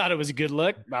 I thought it was a good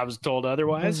look. I was told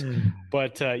otherwise.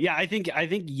 But I think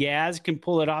Yaz can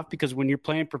pull it off because when you're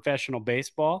playing professional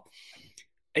baseball,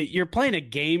 you're playing a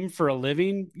game for a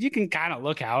living. You can kind of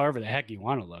look however the heck you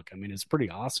want to look. I mean, it's pretty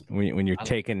awesome. When you're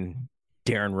taking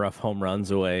Darren Ruff home runs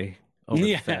away. Over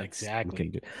the fence,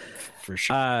 exactly. For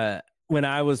sure. When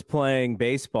I was playing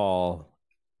baseball,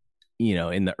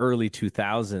 in the early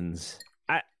 2000s,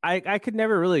 I could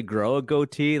never really grow a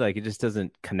goatee. Like it just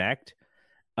doesn't connect.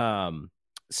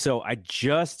 So I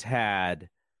just had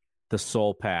the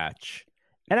soul patch,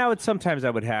 and I would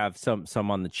have some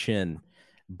on the chin.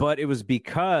 But it was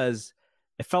because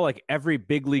it felt like every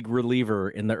big league reliever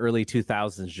in the early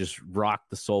 2000s just rocked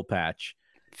the soul patch.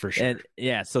 For sure.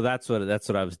 And so that's what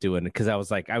I was doing, because I was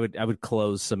like, I would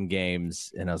close some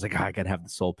games, and I was like, I gotta have the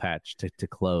soul patch to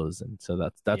close. And so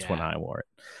that's when I wore it.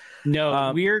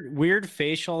 No, weird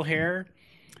facial hair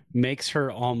makes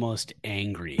her almost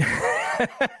angry.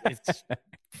 It's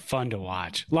fun to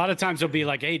watch. A lot of times they'll be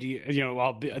like, hey,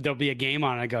 there'll be a game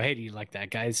on. I go, hey, do you like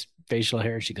that guy's facial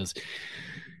hair? She goes,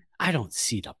 I don't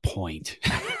see the point.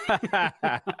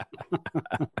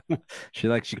 She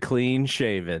likes you clean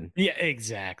shaven. Yeah,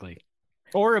 exactly.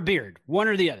 Or a beard, one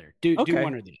or the other. Do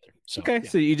one or the other. So,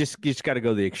 so you just got to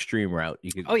go the extreme route.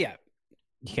 You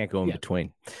can't go in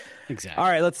between. Exactly. All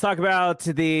right, let's talk about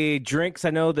the drinks.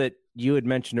 I know that you had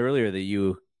mentioned earlier that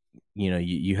you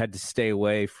had to stay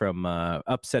away from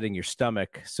upsetting your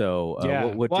stomach. So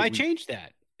I changed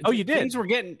that. Oh, you did? Things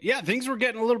were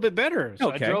getting a little bit better.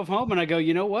 So okay. I drove home and I go,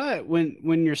 you know what?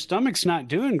 When your stomach's not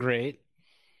doing great,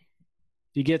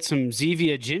 you get some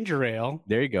Zevia ginger ale.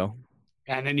 There you go.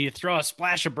 And then you throw a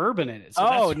splash of bourbon in it.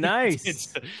 So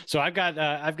nice. So I've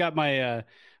got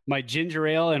my ginger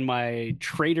ale and my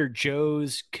Trader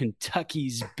Joe's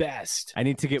Kentucky's Best. I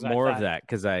need to get more of that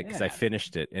because I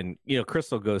finished it. And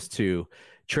Crystal goes to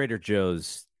Trader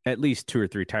Joe's at least 2 or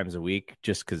 3 times a week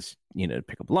just because to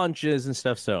pick up lunches and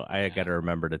stuff. So I got to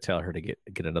remember to tell her to get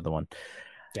another one.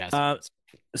 Yeah.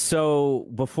 So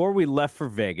before we left for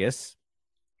Vegas,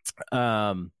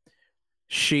 Crystal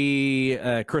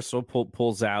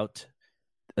pulls out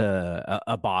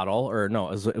a bottle, or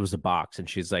no, it was a box, and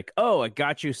she's like, "Oh, I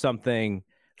got you something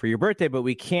for your birthday, but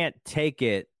we can't take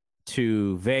it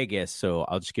to Vegas, so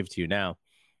I'll just give it to you now."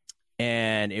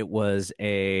 And it was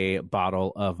a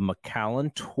bottle of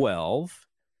Macallan 12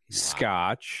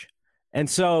 Scotch, and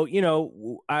so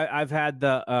I've had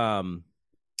the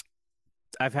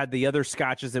other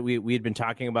Scotches that we had been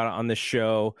talking about on the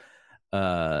show,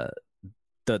 the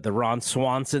Ron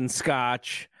Swanson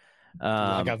Scotch.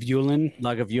 Lagavulin.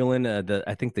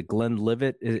 I think the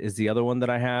Glenlivet is the other one that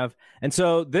I have. And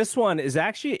so this one is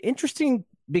actually interesting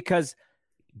because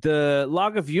the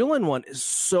Lagavulin one is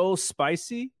so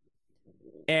spicy,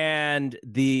 and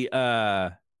the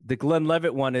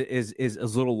Glenlivet one is a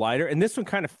little lighter, and this one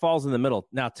kind of falls in the middle.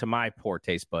 Now, to my poor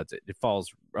taste buds, it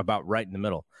falls about right in the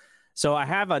middle. So I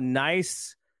have a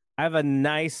nice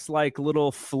like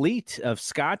little fleet of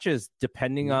scotches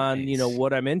depending on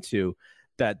what I'm into.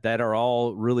 That are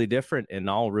all really different and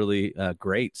all really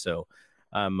great. So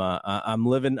I'm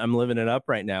living it up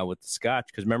right now with the Scotch,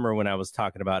 because remember when I was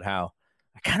talking about how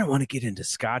I kind of want to get into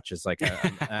Scotches. Like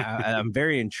I'm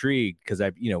very intrigued because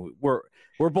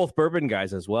we're both bourbon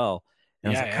guys as well,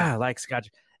 and I was like, I like Scotch.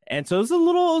 And so it was a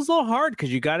little hard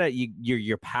because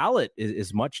your palate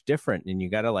is much different, and you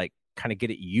gotta like kind of get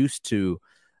it used to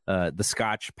the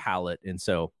Scotch palate. And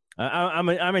so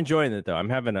I'm enjoying it though. I'm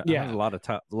having a lot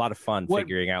of fun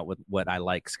figuring out what I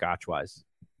like Scotch wise.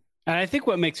 And I think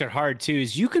what makes it hard too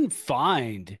is you can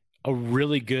find a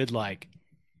really good like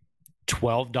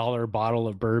 $12 bottle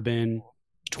of bourbon,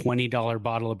 $20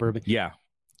 bottle of bourbon. Yeah.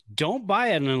 Don't buy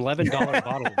an $11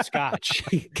 bottle of Scotch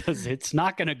because it's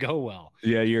not going to go well.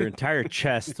 Yeah, your entire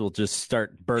chest will just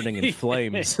start burning in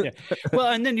flames. Yeah. Well,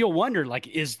 and then you'll wonder, like,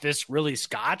 is this really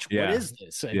Scotch? Yeah. What is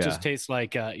this? It just tastes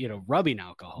like, rubbing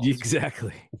alcohol.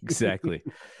 Exactly.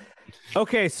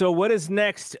 Okay, so what is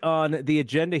next on the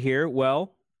agenda here?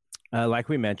 Well, like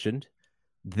we mentioned,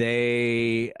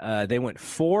 they went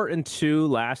 4-2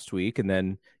 last week, and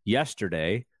then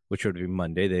yesterday, which would be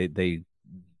Monday, they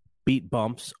beat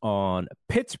bumps on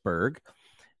Pittsburgh.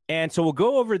 And so we'll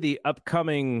go over the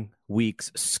upcoming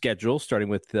week's schedule, starting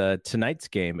with tonight's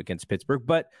game against Pittsburgh.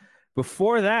 But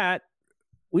before that,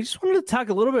 we just wanted to talk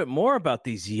a little bit more about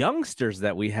these youngsters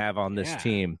that we have on this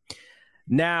team.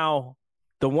 Now,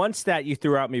 The one stat you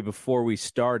threw at me before we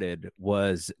started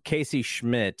was Casey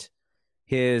Schmidt.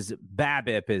 His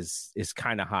BABIP is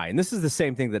kind of high, and this is the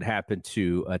same thing that happened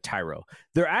to Tyro.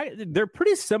 They're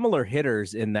pretty similar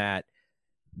hitters in that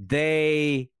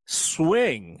they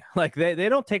swing, like they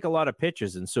don't take a lot of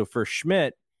pitches, and so for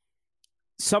Schmidt,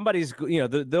 somebody's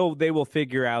they will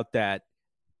figure out that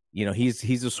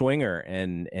he's a swinger,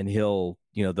 and he'll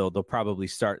they'll probably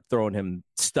start throwing him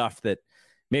stuff that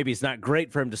maybe it's not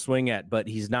great for him to swing at, but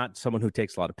he's not someone who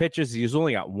takes a lot of pitches. He's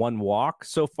only got one walk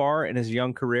so far in his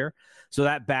young career. So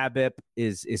that BABIP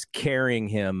is carrying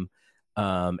him.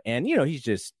 And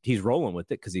he's rolling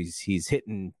with it because he's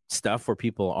hitting stuff where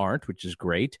people aren't, which is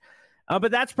great.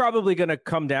 But that's probably going to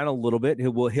come down a little bit.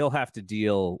 He'll have to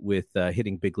deal with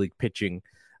hitting big league pitching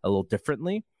a little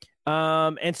differently.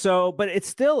 But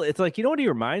it's like, what he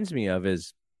reminds me of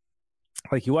is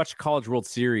like you watch College World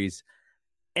Series.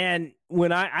 And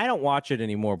when I don't watch it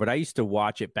anymore, but I used to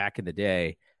watch it back in the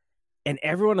day, and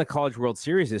everyone in the College World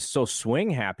Series is so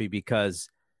swing happy because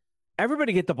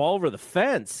everybody get the ball over the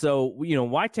fence. So,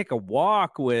 why take a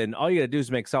walk when all you got to do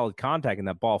is make solid contact and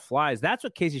that ball flies? That's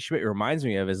what Casey Schmidt reminds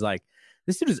me of, is like,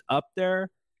 this dude is up there.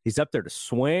 He's up there to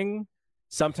swing.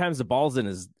 Sometimes the ball's in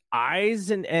his eyes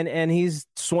and he's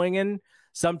swinging.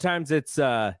 Sometimes it's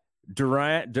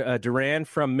Duran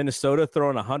from Minnesota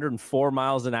throwing 104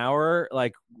 miles an hour,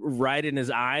 like right in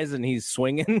his eyes, and he's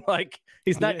swinging. Like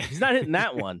he's not hitting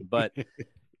that one, but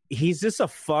he's just a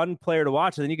fun player to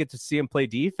watch. And then you get to see him play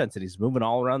defense, and he's moving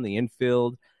all around the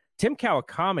infield. Tim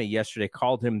Kawakami yesterday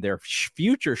called him their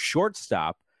future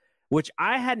shortstop, which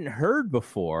I hadn't heard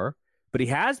before, but he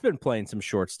has been playing some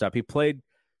shortstop. He played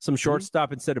some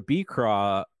shortstop instead of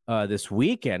B-Craw this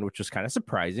weekend, which was kind of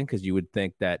surprising because you would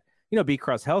think that,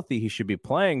 B-Crow's healthy, he should be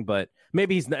playing, but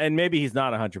maybe he's not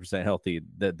 100% healthy.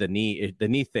 The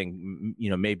knee thing,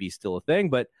 maybe still a thing,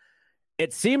 but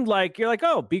it seemed like you're like,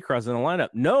 oh, B-Crow's in the lineup.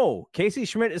 No, Casey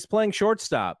Schmidt is playing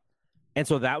shortstop. And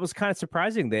so that was kind of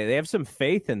surprising. They have some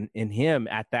faith in him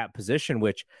at that position,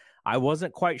 which I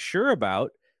wasn't quite sure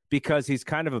about because he's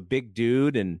kind of a big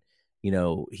dude. And,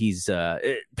 he's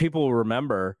people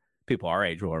our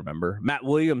age will remember Matt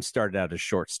Williams started out as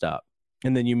shortstop.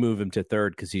 And then you move him to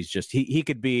third because he's just he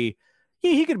could be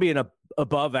an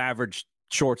above average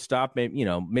shortstop,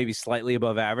 maybe slightly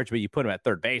above average, but you put him at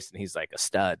third base and he's like a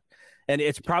stud. And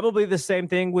it's probably the same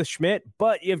thing with Schmidt,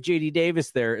 but you have JD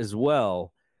Davis there as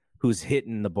well, who's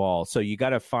hitting the ball. So you got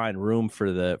to find room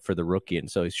for the rookie. And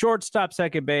so he's shortstop,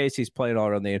 second base. He's playing all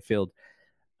around the infield.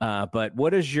 But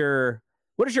what is your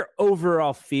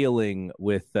overall feeling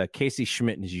with Casey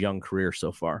Schmidt in his young career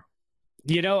so far?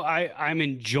 I'm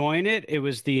enjoying it. It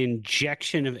was the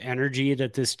injection of energy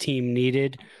that this team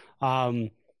needed.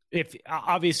 If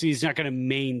obviously he's not going to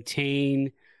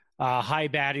maintain high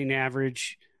batting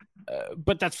average,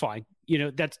 but that's fine.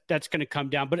 That's going to come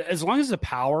down. But as long as the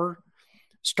power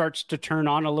starts to turn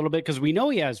on a little bit, because we know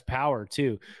he has power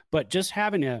too, but just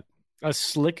having a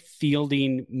slick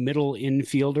fielding middle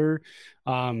infielder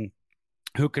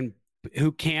who can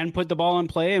put the ball in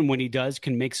play, and when he does,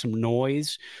 can make some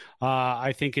noise.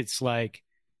 I think it's like,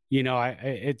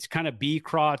 it's kind of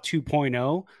B-Craw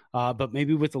 2.0, but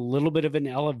maybe with a little bit of an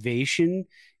elevation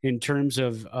in terms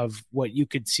of what you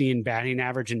could see in batting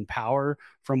average and power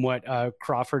from what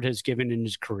Crawford has given in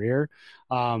his career.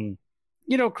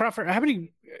 Crawford,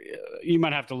 you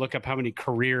might have to look up how many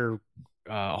career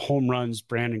home runs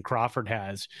Brandon Crawford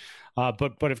has.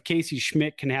 But if Casey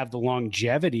Schmidt can have the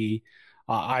longevity,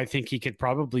 I think he could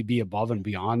probably be above and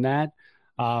beyond that.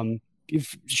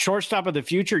 If shortstop of the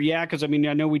future, yeah, because I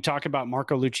know we talk about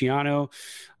Marco Luciano,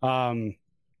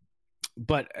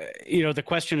 but the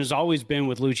question has always been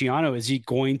with Luciano: is he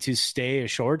going to stay a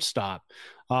shortstop?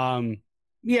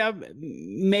 Yeah,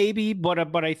 maybe,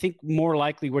 but I think more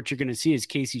likely what you're going to see is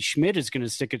Casey Schmidt is going to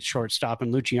stick at shortstop,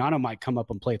 and Luciano might come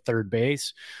up and play third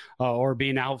base or be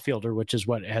an outfielder, which is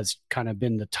what has kind of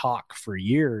been the talk for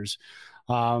years.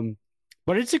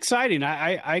 But it's exciting.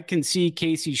 I can see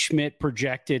Casey Schmidt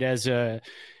projected as an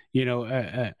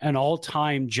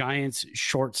all-time Giants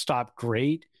shortstop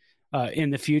great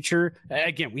in the future.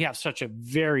 Again, we have such a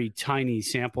very tiny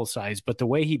sample size, but the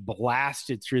way he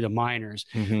blasted through the minors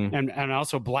and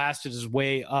also blasted his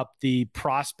way up the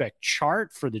prospect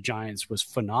chart for the Giants was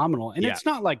phenomenal. And It's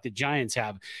not like the Giants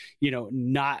have,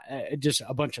 not just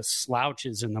a bunch of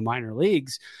slouches in the minor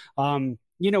leagues.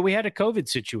 We had a COVID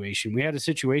situation. We had a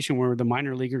situation where the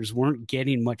minor leaguers weren't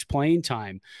getting much playing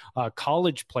time.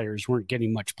 College players weren't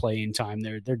getting much playing time.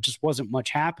 There just wasn't much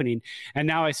happening. And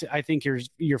now I think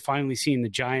you're finally seeing the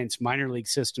Giants minor league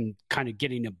system kind of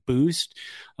getting a boost.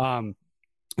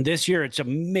 This year, it's a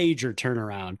major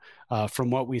turnaround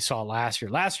from what we saw last year.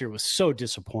 Last year was so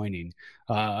disappointing.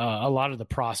 A lot of the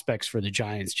prospects for the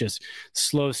Giants, just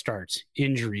slow starts,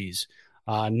 injuries,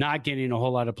 not getting a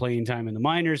whole lot of playing time in the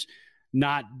minors,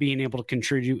 not being able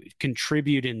to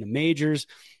contribute in the majors.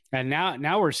 And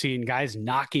now we're seeing guys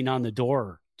knocking on the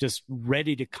door, just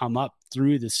ready to come up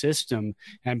through the system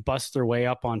and bust their way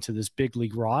up onto this big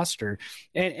league roster.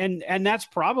 And that's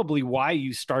probably why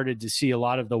you started to see a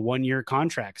lot of the 1-year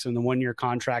contracts and the 1-year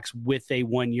contracts with a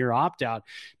 1-year opt-out,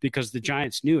 because the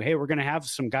Giants knew, hey, we're going to have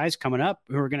some guys coming up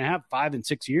who are going to have 5 and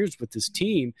 6 years with this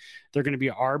team. They're going to be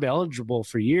ARB eligible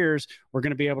for years. We're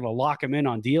going to be able to lock them in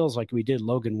on deals like we did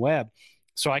Logan Webb.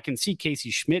 So I can see Casey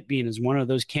Schmidt being as one of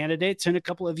those candidates in a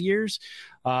couple of years.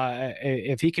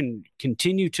 If he can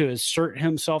continue to assert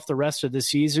himself the rest of the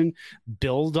season,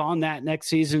 build on that next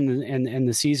season and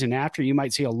the season after, you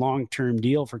might see a long-term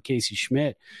deal for Casey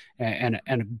Schmidt and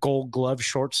a Gold Glove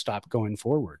shortstop going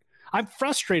forward. I'm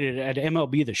frustrated at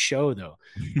MLB The Show, though.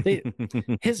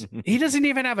 He doesn't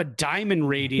even have a diamond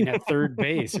rating at third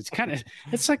base.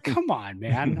 It's like, come on,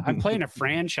 man. I'm playing a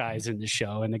franchise in the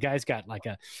show, and the guy's got like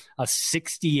a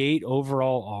 68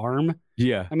 overall arm.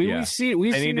 Yeah. I mean, yeah.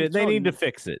 They need to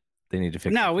fix it. They need to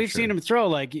fix it. No, we've seen him throw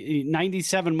like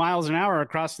 97 miles an hour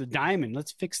across the diamond.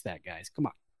 Let's fix that, guys. Come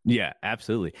on. Yeah,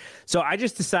 absolutely. So I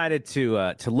just decided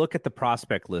to look at the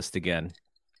prospect list again.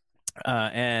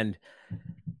 And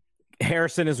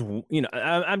Harrison is,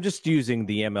 I'm just using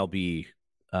the MLB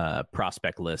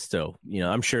prospect list. So,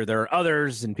 I'm sure there are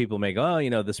others and people may go,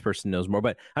 oh, this person knows more,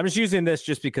 but I'm just using this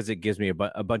just because it gives me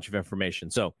a bunch of information.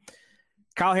 So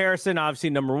Kyle Harrison, obviously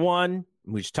number 1,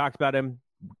 we just talked about him,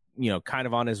 kind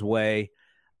of on his way.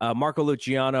 Marco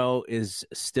Luciano is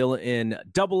still in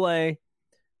AA,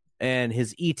 and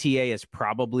his ETA is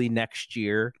probably next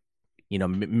year,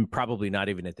 probably not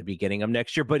even at the beginning of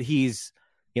next year, but he's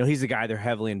a guy they're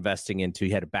heavily investing into.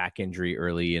 He had a back injury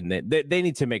early, and they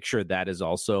need to make sure that is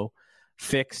also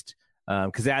fixed,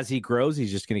 because as he grows,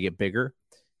 he's just going to get bigger.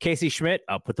 Casey Schmidt,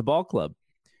 up with the ball club.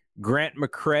 Grant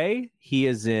McCray, he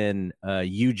is in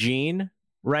Eugene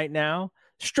right now,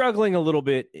 struggling a little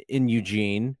bit in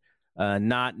Eugene,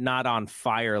 not on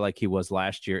fire like he was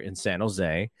last year in San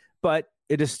Jose, but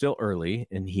it is still early,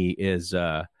 and he is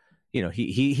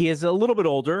he is a little bit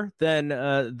older than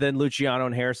Luciano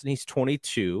and Harrison. He's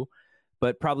 22,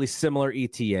 but probably similar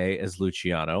ETA as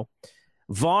Luciano.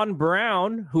 Vaughn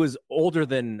Brown, who is older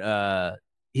than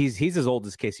he's as old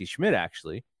as Casey Schmidt,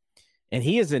 actually, and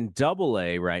he is in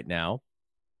AA right now.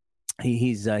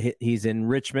 He's in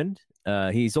Richmond.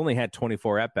 He's only had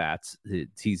 24 at bats.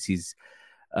 He's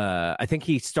I think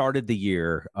he started the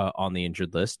year on the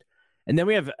injured list. And then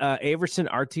we have Averson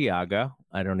Arteaga.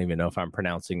 I don't even know if I'm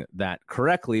pronouncing that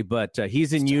correctly, but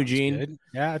he's in Eugene. Good.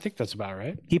 Yeah, I think that's about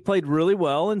right. He played really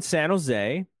well in San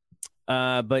Jose,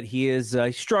 but he is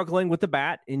struggling with the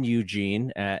bat in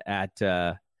Eugene at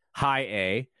high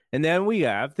A. And then we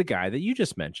have the guy that you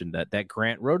just mentioned that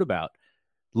Grant wrote about,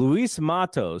 Luis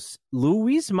Matos.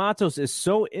 Luis Matos is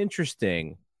so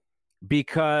interesting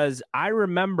because I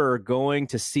remember going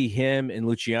to see him and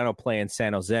Luciano play in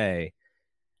San Jose,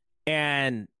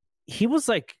 and he was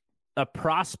like a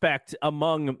prospect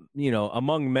among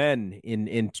men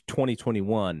in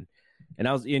 2021. And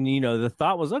the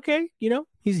thought was, okay,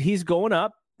 he's going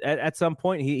up at some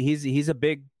point. He's a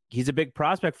big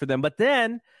prospect for them. But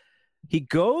then he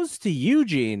goes to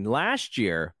Eugene last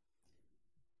year,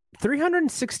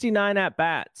 369 at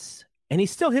bats, and he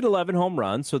still hit 11 home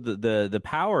runs. So the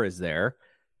power is there,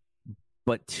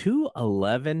 but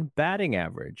 211 batting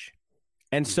average.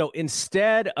 And so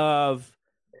instead of,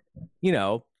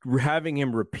 having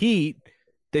him repeat,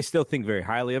 they still think very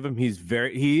highly of him.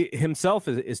 He himself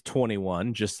is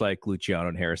 21, just like Luciano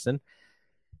and Harrison.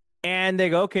 And they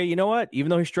go, okay, you know what? Even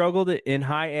though he struggled in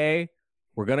high A,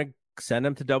 we're going to send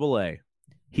him to AA.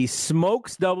 He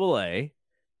smokes AA.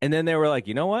 And then they were like,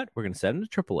 you know what? We're going to send him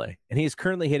to AAA. And he's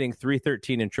currently hitting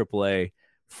 313 in AAA,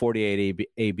 48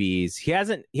 ABs. He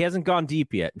hasn't gone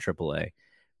deep yet in AAA,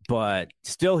 but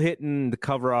still hitting the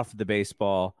cover off of the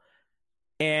baseball.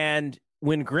 And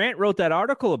when Grant wrote that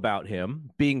article about him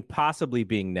possibly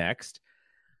being next,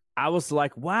 I was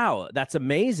like, wow, that's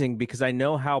amazing, because I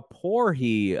know how poorly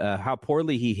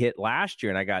he hit last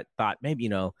year. And I thought maybe,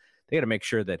 they got to make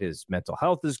sure that his mental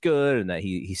health is good and that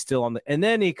he's still on and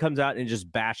then he comes out and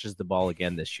just bashes the ball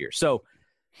again this year. So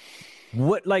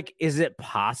what, is it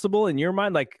possible in your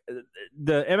mind?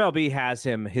 The MLB has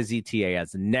his ETA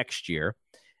as next year.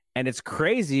 And it's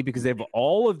crazy because they have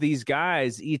all of these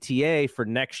guys ETA for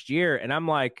next year. And I'm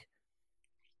like,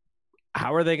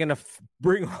 how are they going to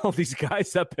bring all these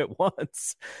guys up at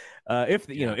once?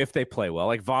 If they play well,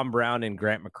 like Von Brown and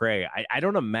Grant McCray, I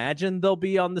don't imagine they'll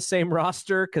be on the same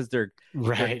roster because they're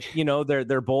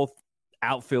both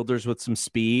outfielders with some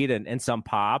speed and some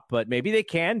pop, but maybe they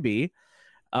can be.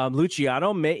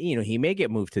 Luciano he may get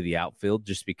moved to the outfield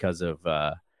just because of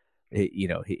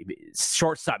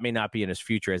shortstop may not be in his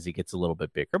future as he gets a little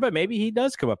bit bigger, but maybe he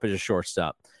does come up as a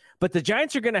shortstop. But the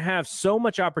Giants are going to have so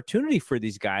much opportunity for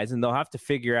these guys, and they'll have to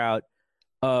figure out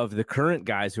of the current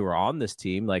guys who are on this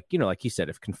team, like you said,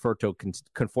 if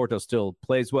Conforto still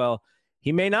plays well,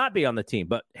 he may not be on the team.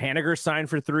 But Haniger signed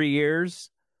for 3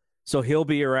 years, so he'll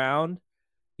be around.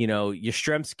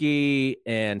 Yastrzemski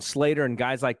and Slater and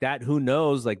guys like that, who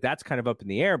knows? Like, that's kind of up in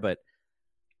the air. But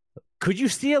could you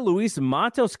see a Luis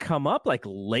Matos come up like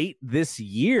late this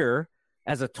year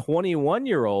as a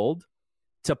 21-year-old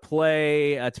to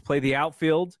play the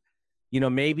outfield?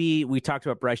 Maybe we talked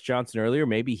about Bryce Johnson earlier.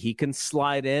 Maybe he can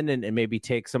slide in and maybe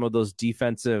take some of those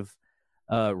defensive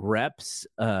reps.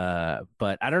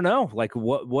 But I don't know. Like,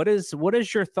 what is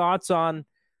your thoughts on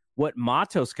what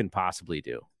Matos can possibly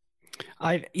do?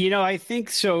 I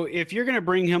think so. If you're going to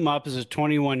bring him up as a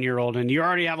 21-year-old, and you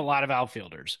already have a lot of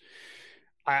outfielders,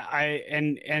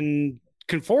 and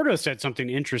Conforto said something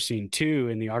interesting too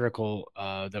in the article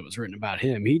that was written about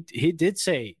him. He did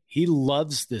say he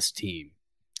loves this team.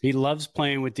 He loves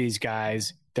playing with these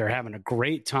guys. They're having a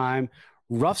great time.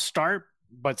 Rough start,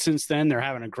 but since then they're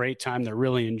having a great time. They're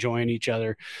really enjoying each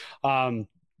other.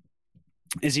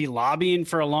 Is he lobbying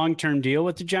for a long-term deal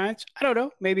with the Giants? I don't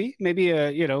know. Maybe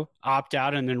opt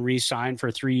out and then re-sign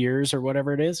for 3 years or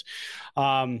whatever it is.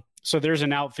 So there's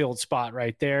an outfield spot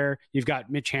right there. You've got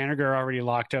Mitch Haniger already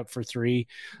locked up for 3.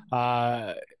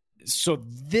 So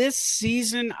this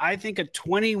season, I think a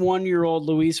 21-year-old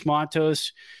Luis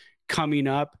Matos coming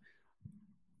up,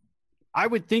 I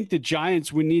would think the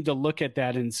Giants would need to look at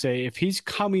that and say, if he's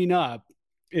coming up,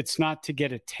 it's not to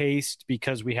get a taste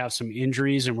because we have some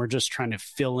injuries and we're just trying to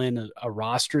fill in a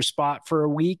roster spot for a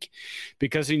week,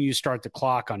 because then you start the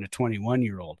clock on a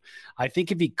 21-year-old. I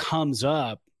think if he comes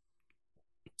up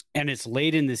and it's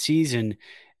late in the season,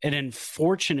 it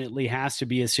unfortunately has to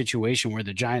be a situation where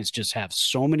the Giants just have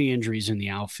so many injuries in the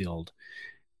outfield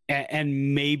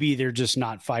and maybe they're just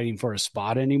not fighting for a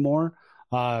spot anymore.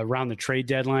 Around the trade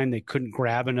deadline, they couldn't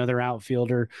grab another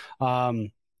outfielder.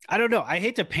 I don't know. I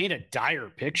hate to paint a dire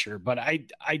picture, but I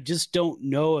just don't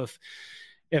know if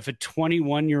a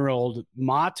 21-year-old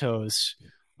Matos,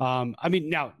 now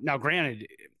granted,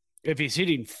 if he's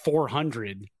hitting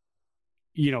 400,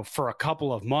 for a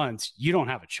couple of months, you don't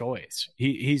have a choice.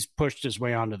 He's pushed his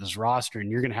way onto this roster,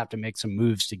 and you're going to have to make some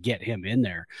moves to get him in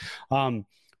there.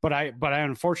 But I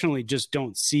unfortunately just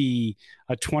don't see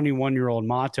a 21-year-old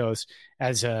Matos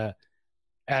as a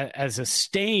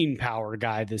staying power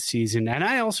guy this season. And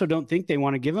I also don't think they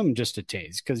want to give him just a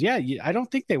taste because, I don't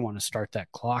think they want to start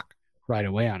that clock right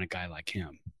away on a guy like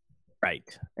him.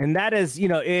 Right. And that is,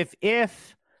 if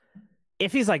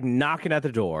he's like knocking at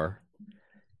the door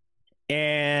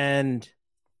and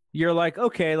you're like,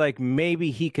 okay, like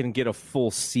maybe he can get a full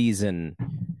season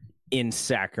in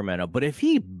Sacramento. But if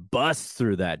he busts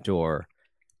through that door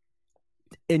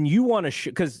and you want to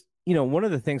because one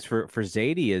of the things for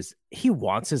Zadie is he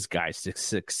wants his guys to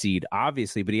succeed,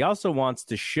 obviously, but he also wants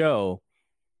to show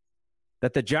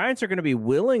that the Giants are going to be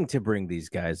willing to bring these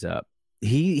guys up.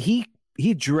 He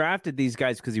drafted these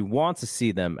guys because he wants to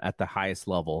see them at the highest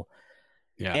level.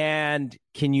 Yeah. And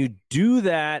can you do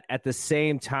that at the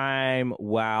same time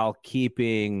while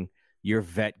keeping your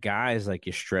vet guys like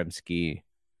Yastrzemski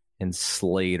and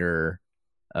Slater,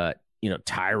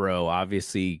 Tyro,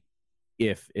 obviously,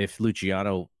 if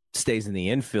Luciano stays in the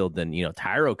infield, then,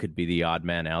 Tyro could be the odd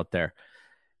man out there.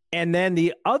 And then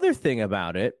the other thing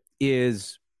about it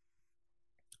is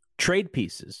trade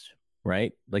pieces,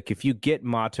 right? Like if you get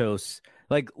Matos,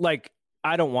 like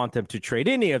I don't want them to trade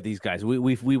any of these guys. We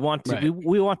want to right.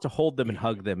 we want to hold them and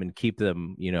hug them and keep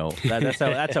them.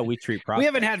 That's how we treat prospects. We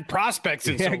haven't had prospects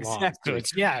in so long. So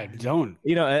it's don't.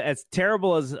 As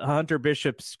terrible as Hunter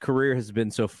Bishop's career has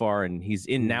been so far, and he's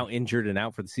now injured and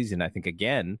out for the season. I think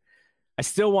again, I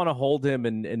still want to hold him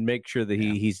and make sure that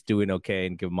he's doing okay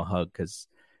and give him a hug because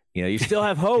you still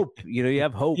have hope. You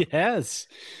have hope. Yes.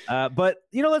 But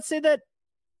let's say that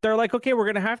they're like, okay, we're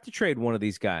gonna have to trade one of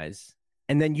these guys.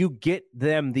 And then you get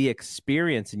them the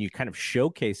experience and you kind of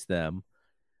showcase them.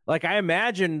 Like I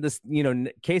imagine this,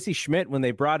 Casey Schmidt, when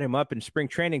they brought him up in spring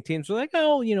training, teams were like,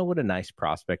 oh, what a nice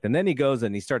prospect. And then he goes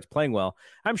and he starts playing well.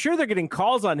 I'm sure they're getting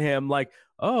calls on him like,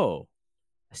 oh,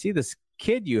 I see this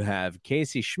kid you have,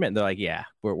 Casey Schmidt. And they're like, yeah,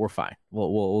 we're fine.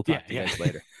 We'll talk to you guys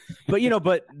later. But,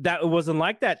 but that wasn't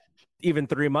like that even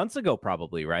 3 months ago,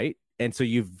 probably, right? And so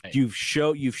you've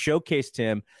showcased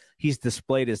him. He's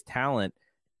displayed his talent,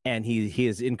 and he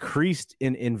has increased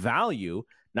in value.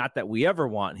 Not that we ever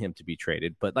want him to be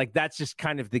traded, but like that's just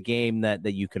kind of the game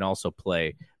that you can also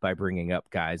play by bringing up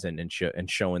guys and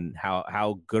showing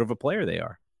how good of a player they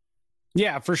are.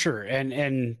 Yeah, for sure.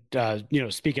 And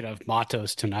speaking of,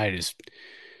 Matos tonight is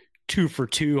 2 for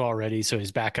 2 already, so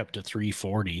he's back up to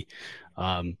 340.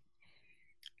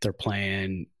 They're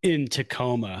playing in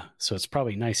Tacoma, so it's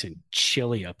probably nice and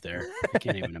chilly up there. I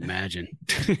can't even imagine.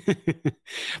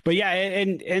 But yeah,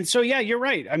 and so yeah, you're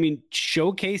right. I mean,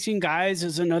 showcasing guys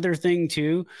is another thing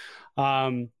too.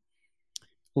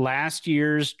 Last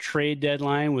year's trade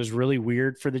deadline was really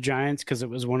weird for the Giants because it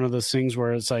was one of those things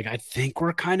where it's like, I think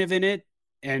we're kind of in it,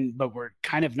 but we're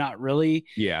kind of not really.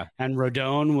 Yeah. And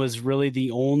Rodon was really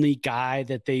the only guy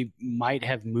that they might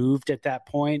have moved at that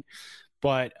point.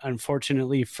 But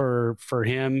unfortunately for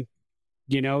him,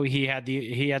 he had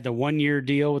the 1 year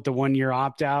deal with the 1 year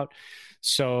opt out.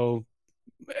 So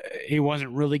he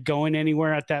wasn't really going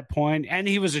anywhere at that point. And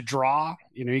he was a draw,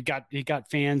 he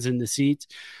got fans in the seats.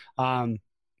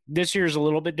 This year is a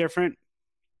little bit different.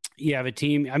 You have a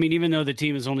team. I mean, even though the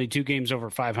team is only 2 games over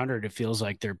 500, it feels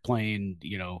like they're playing,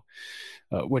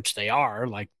 which they are,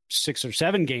 like 6 or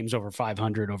 7 games over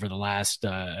 500 over the last,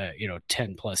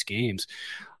 10 plus games.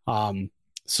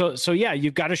 So yeah,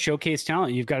 you've got to showcase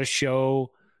talent. You've got to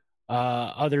show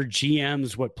other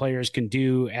GMs what players can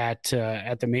do at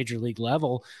the major league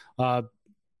level.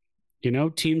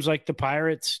 Teams like the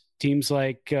Pirates, teams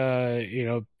like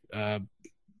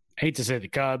hate to say the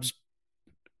Cubs,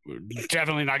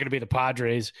 definitely not going to be the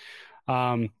Padres.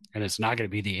 And it's not going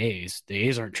to be the A's. The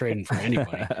A's aren't trading for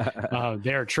anybody.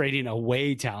 They're trading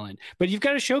away talent. But you've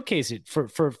got to showcase it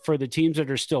for the teams that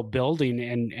are still building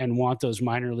and want those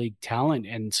minor league talent.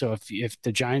 And so if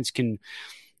the Giants can,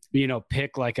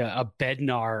 pick like a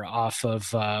Bednar off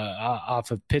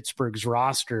of Pittsburgh's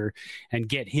roster and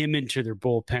get him into their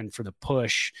bullpen for the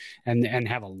push and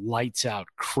have a lights out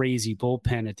crazy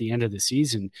bullpen at the end of the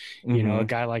season, a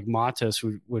guy like Matos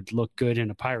would look good in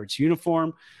a Pirates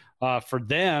uniform. For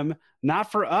them,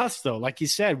 not for us though. Like you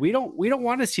said, we don't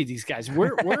want to see these guys.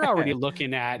 We're already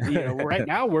looking at, right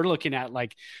now we're looking at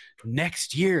like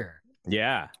next year.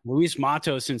 Yeah. Luis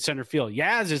Matos in center field.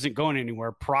 Yaz isn't going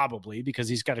anywhere probably because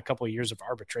he's got a couple of years of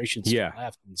arbitration still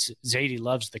left. And Zadie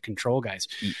loves the control guys.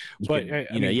 But I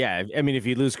mean, if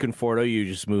you lose Conforto, you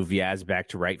just move Yaz back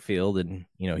to right field and,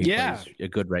 he plays a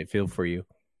good right field for you.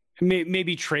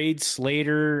 Maybe trade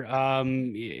Slater,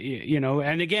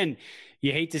 and again,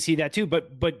 you hate to see that too,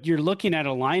 but you're looking at a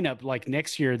lineup like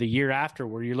next year, the year after,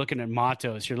 where you're looking at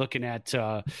Matos, you're looking at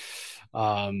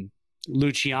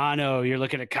Luciano, you're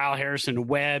looking at Kyle Harrison,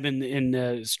 Webb in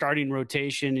the starting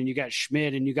rotation, and you got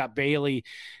Schmidt and you got Bailey,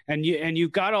 and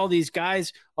you've got all these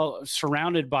guys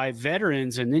surrounded by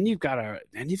veterans, and then you've got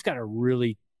a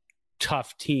really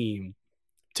tough team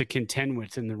to contend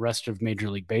with in the rest of Major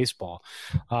League Baseball.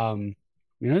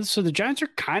 So the Giants are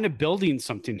kind of building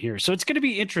something here. So it's going to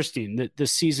be interesting that the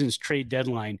season's trade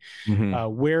deadline,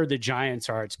 where the Giants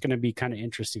are. It's going to be kind of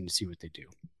interesting to see what they do.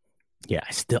 Yeah,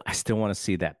 I still want to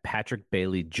see that Patrick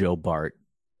Bailey, Joe Bart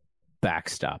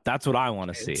backstop. That's what I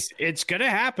want to see. It's going to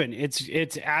happen.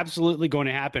 It's absolutely going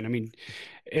to happen. I mean,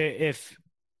 if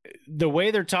the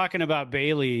way they're talking about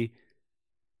Bailey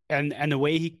and the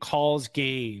way he calls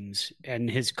games and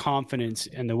his confidence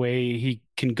and the way he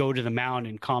can go to the mound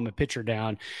and calm a pitcher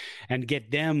down and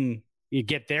get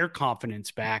their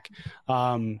confidence back.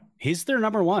 He's their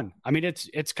number one. I mean,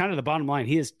 it's kind of the bottom line.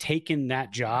 He has taken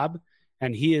that job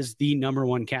and he is the number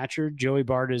one catcher. Joey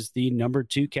Bart is the number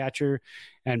 2 catcher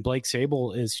and Blake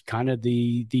Sable is kind of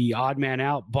the odd man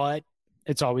out, but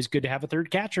it's always good to have a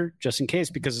third catcher just in case,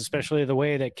 because especially the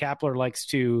way that Kapler likes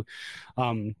to,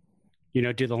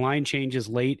 do the line changes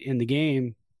late in the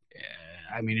game.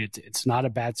 I mean, it's not a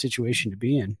bad situation to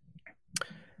be in.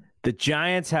 The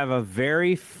Giants have a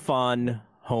very fun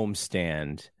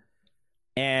homestand,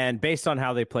 and based on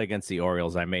how they play against the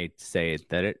Orioles, I may say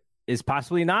that it is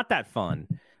possibly not that fun.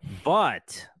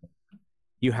 But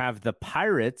you have the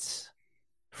Pirates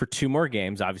for 2 more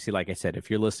games. Obviously, like I said, if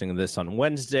you're listening to this on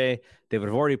Wednesday, they would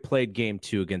have already played game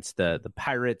 2 against the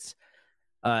Pirates.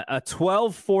 A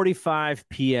 12:45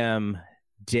 p.m.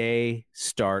 day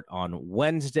start on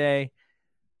Wednesday.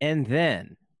 And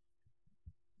then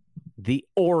the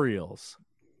Orioles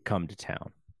come to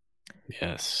town.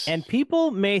 Yes. And people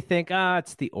may think,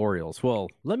 it's the Orioles. Well,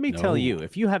 let me tell you,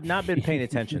 if you have not been paying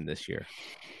attention this year,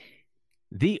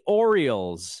 the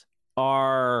Orioles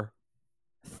are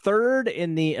 3rd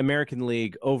in the American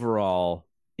League overall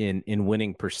in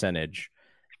winning percentage.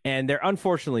 And they're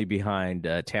unfortunately behind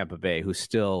Tampa Bay, who's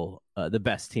still the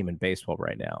best team in baseball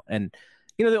right now. And,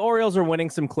 the Orioles are winning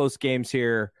some close games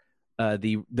here.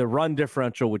 The run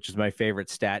differential, which is my favorite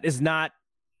stat, is not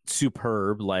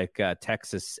superb like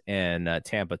Texas and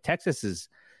Tampa. Texas's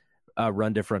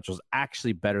run differential is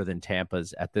actually better than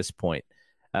Tampa's at this point,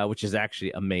 which is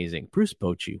actually amazing. Bruce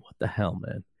Bochy, what the hell,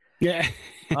 man? Yeah.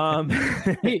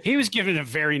 He was given a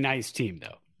very nice team,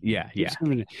 though. Yeah.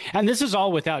 And this is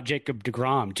all without Jacob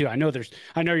deGrom, too. I know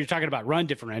you're talking about run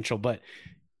differential, but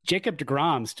Jacob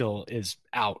deGrom still is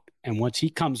out. And once he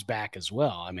comes back as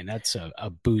well, I mean, that's a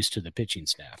boost to the pitching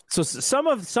staff. So some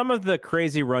of the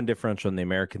crazy run differential in the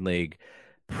American League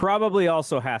probably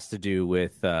also has to do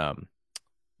with a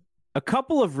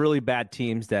couple of really bad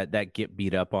teams that get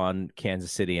beat up on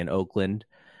Kansas City and Oakland.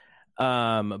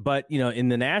 But in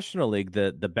the National League,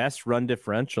 the best run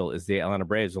differential is the Atlanta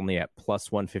Braves, only at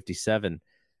plus 157.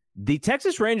 The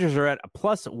Texas Rangers are at a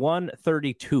plus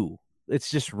 132. It's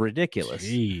just ridiculous.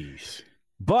 Jeez.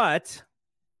 But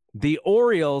the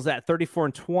Orioles at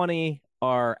 34-20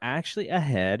 are actually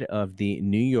ahead of the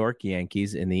New York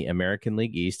Yankees in the American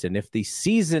League East. And if the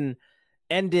season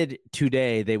ended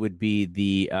today, they would be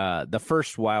the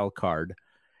first wild card.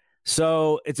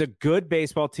 So it's a good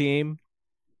baseball team.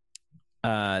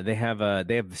 They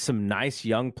have some nice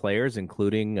young players,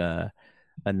 including a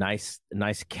nice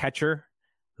catcher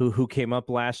who came up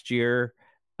last year.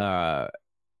 Adley,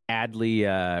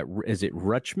 is it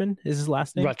Rutschman? Is his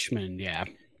last name? Rutschman, yeah.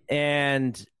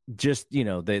 And just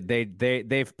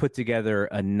they've put together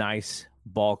a nice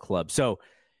ball club. So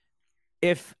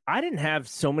if I didn't have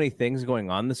so many things going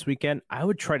on this weekend, I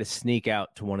would try to sneak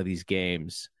out to one of these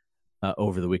games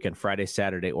over the weekend, Friday,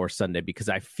 Saturday, or Sunday, because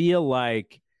I feel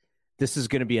like this is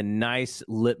going to be a nice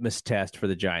litmus test for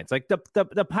the Giants. Like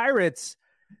the Pirates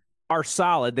are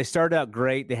solid. They started out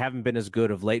great. They haven't been as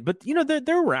good of late, but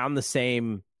they're around the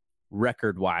same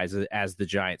record wise as the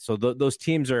Giants. So those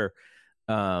teams are,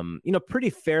 pretty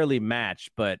fairly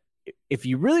matched. But if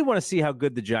you really want to see how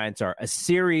good the Giants are, a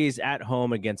series at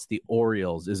home against the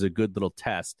Orioles is a good little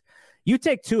test. You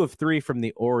take 2 of 3 from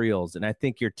the Orioles, and I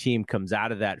think your team comes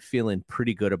out of that feeling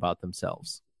pretty good about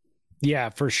themselves. Yeah,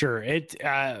 for sure.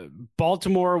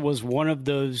 Baltimore was one of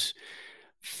those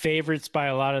favorites by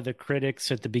a lot of the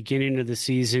critics at the beginning of the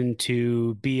season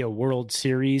to be a World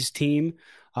Series team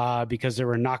because they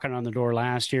were knocking on the door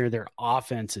last year. Their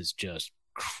offense is just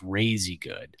crazy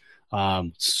good.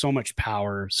 So much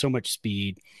power, so much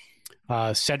speed.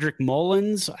 Cedric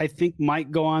Mullins, I think, might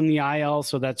go on the IL.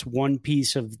 So that's one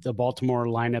piece of the Baltimore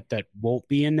lineup that won't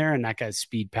be in there. And that guy's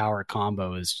speed power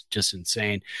combo is just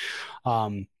insane.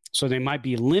 So they might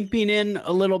be limping in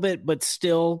a little bit, but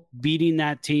still beating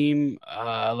that team.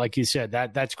 Like you said,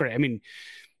 that's great. I mean,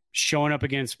 showing up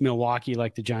against Milwaukee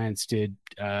like the Giants did,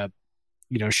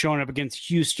 showing up against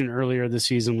Houston earlier this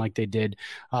season like they did.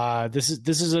 This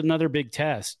is another big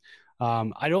test.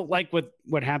 I don't like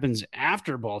what happens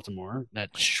after Baltimore,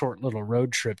 that short little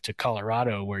road trip to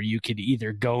Colorado, where you could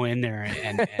either go in there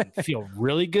and feel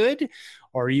really good,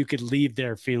 or you could leave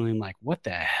there feeling like, what the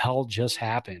hell just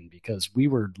happened? Because we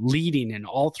were leading in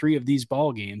all 3 of these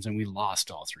ball games and we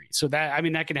lost all 3. So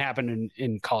that can happen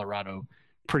in Colorado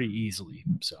pretty easily.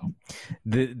 So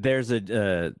there's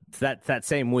that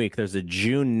same week, there's a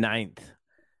June 9th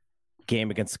game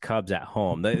against the Cubs at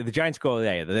home. The Giants go in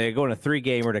a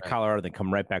 3-gamer to Colorado, then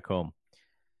come right back home.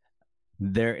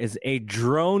 There is a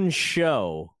drone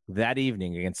show that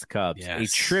evening against the Cubs, a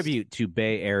tribute to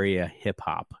Bay Area hip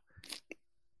hop.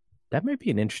 That might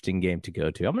be an interesting game to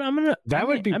go to. That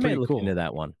would be pretty look cool. Into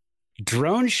that one.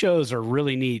 Drone shows are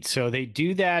really neat. So they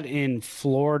do that in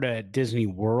Florida at Disney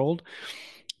World.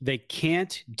 They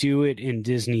can't do it in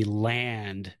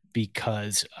Disneyland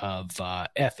because of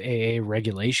FAA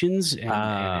regulations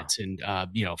and it's in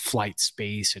flight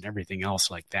space and everything else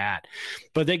like that.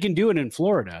 But they can do it in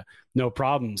Florida, no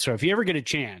problem. So if you ever get a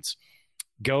chance,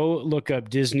 go look up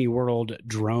Disney World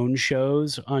drone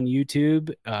shows on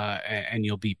YouTube, and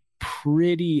you'll be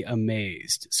pretty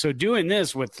amazed. So doing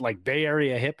this with like Bay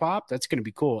Area hip hop, that's going to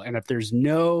be cool. And if there's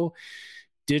no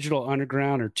Digital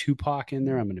Underground or Tupac in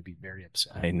there, I'm going to be very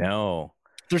upset. I know.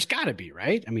 There's got to be,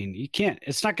 right? I mean, you can't.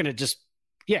 It's not going to just.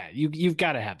 Yeah, you've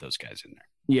got to have those guys in there.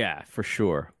 Yeah, for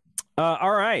sure.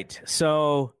 All right,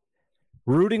 so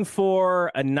rooting for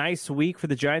a nice week for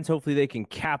the Giants. Hopefully, they can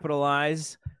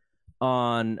capitalize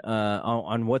on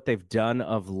what they've done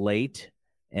of late,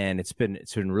 and it's been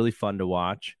really fun to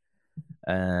watch.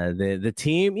 The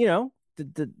team,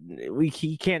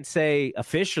 he can't say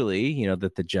officially,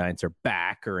 that the Giants are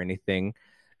back or anything.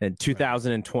 And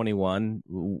 2021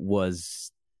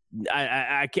 was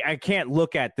I can't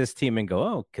look at this team and go,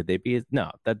 oh, could they be?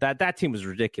 No, that team was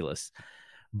ridiculous.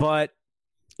 But,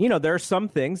 there are some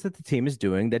things that the team is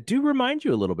doing that do remind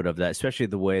you a little bit of that, especially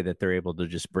the way that they're able to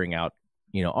just bring out,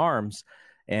 arms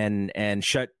and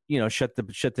shut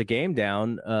the game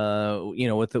down,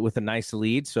 with a nice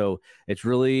lead. So it's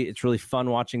really fun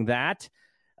watching that.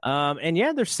 And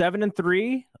yeah, they're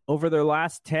 7-3 over their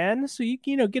last 10. So you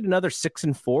get another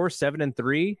 6-4,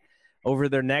 7-3 over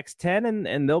their next 10,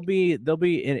 and they'll be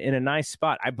in a nice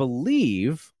spot. I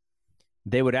believe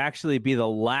they would actually be the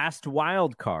last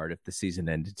wild card if the season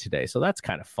ended today. So that's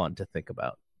kind of fun to think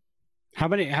about. How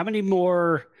many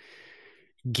more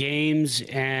games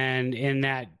and in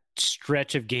that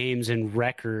stretch of games and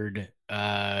record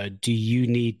do you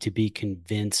need to be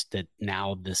convinced that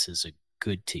now this is a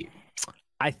good team?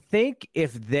 I think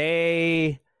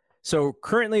so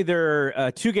currently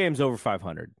they're 2 games over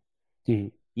 500.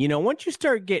 Once you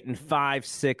start getting 5,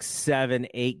 6, 7,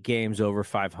 8 games over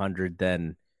 500,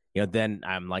 then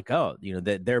I'm like, oh,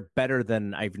 they're better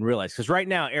than I even realized. Because right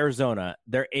now, Arizona,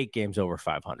 they're 8 games over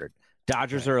 500.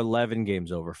 Dodgers are 11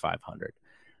 games over 500.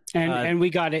 And we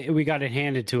got it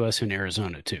handed to us in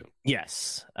Arizona too.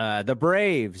 Yes. The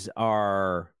Braves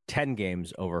are 10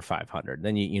 games over 500.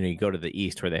 Then you go to the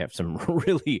East where they have some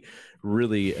really,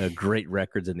 really great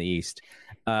records in the East.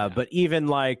 But even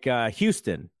like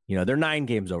Houston, they're 9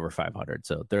 games over 500.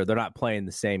 So they're not playing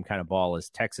the same kind of ball as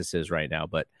Texas is right now.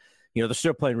 But they're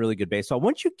still playing really good baseball.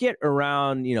 Once you get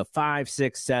around 5,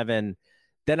 6, 7,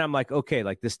 then I'm like, okay,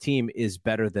 like this team is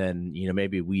better than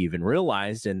maybe we even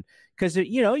realized. And because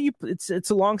it's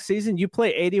a long season. You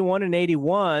play 81 and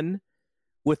 81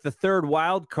 with the third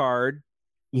wild card.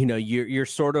 You're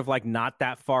sort of like not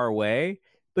that far away,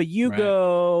 but you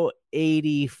go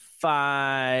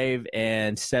 85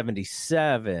 and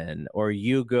 77, or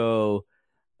you go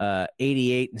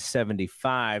 88 and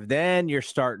 75, then you're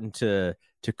starting to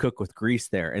cook with grease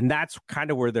there. And that's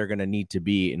kind of where they're going to need to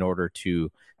be in order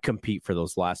to compete for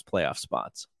those last playoff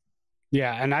spots.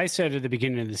 Yeah, and I said at the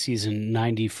beginning of the season,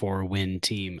 94-win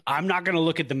team. I'm not going to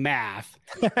look at the math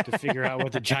to figure out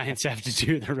what the Giants have to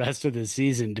do the rest of the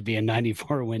season to be a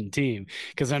 94-win team,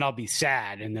 because then I'll be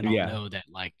sad, and then I'll know that,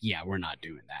 we're not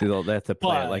doing that. They'll have to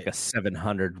play like a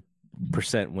 700%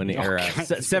 winning or a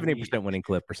 70% winning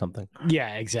clip or something.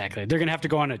 Yeah, exactly. They're going to have to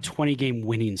go on a 20-game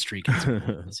winning streak at some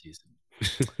point in the season.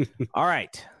 All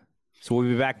right. So we'll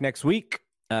be back next week.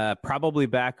 Probably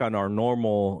back on our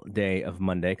normal day of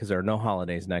Monday because there are no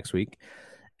holidays next week.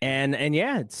 And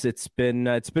yeah, it's been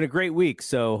a great week.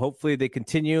 So hopefully they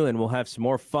continue, and we'll have some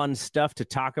more fun stuff to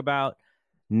talk about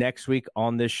next week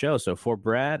on this show. So for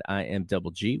Brad, I am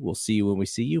Double G. We'll see you when we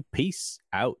see you. Peace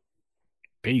out.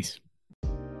 Peace.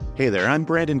 Hey there, I'm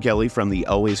Brandon Gelly from the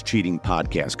Always Cheating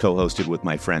podcast, co-hosted with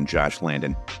my friend Josh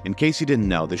Landon. In case you didn't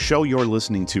know, the show you're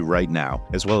listening to right now,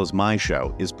 as well as my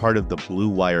show, is part of the Blue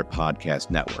Wire podcast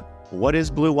network. What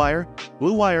is Blue Wire?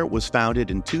 Blue Wire was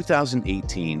founded in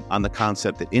 2018 on the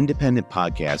concept that independent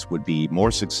podcasts would be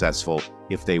more successful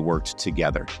if they worked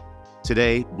together.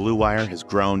 Today, Blue Wire has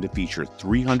grown to feature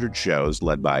 300 shows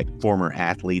led by former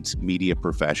athletes, media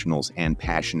professionals, and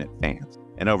passionate fans.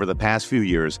 And over the past few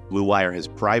years, Blue Wire has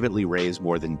privately raised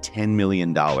more than $10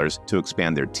 million to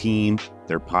expand their team,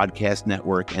 their podcast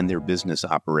network, and their business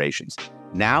operations.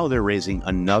 Now they're raising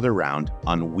another round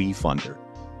on WeFunder.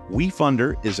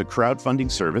 WeFunder is a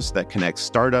crowdfunding service that connects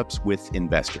startups with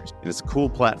investors. And it's a cool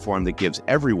platform that gives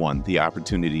everyone the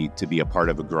opportunity to be a part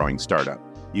of a growing startup.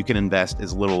 You can invest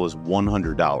as little as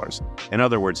 $100. In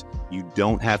other words, you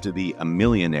don't have to be a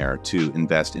millionaire to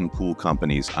invest in cool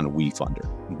companies on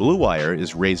WeFunder. Blue Wire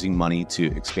is raising money to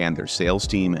expand their sales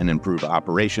team and improve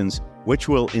operations, which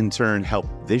will in turn help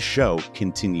this show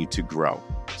continue to grow.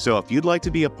 So if you'd like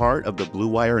to be a part of the Blue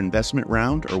Wire investment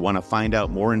round or want to find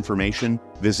out more information,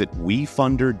 visit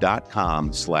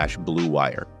wefunder.com/Blue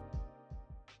Wire.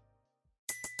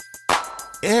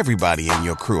 Everybody in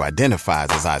your crew identifies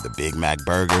as either Big Mac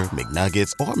Burger,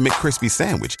 McNuggets, or McCrispy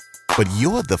Sandwich. But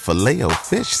you're the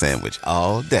Filet-O-Fish Sandwich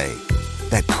all day.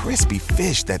 That crispy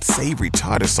fish, that savory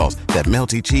tartar sauce, that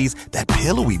melty cheese, that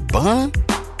pillowy bun.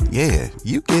 Yeah,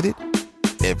 you get it.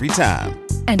 Every time.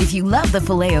 And if you love the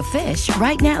Filet-O-Fish,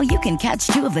 right now you can catch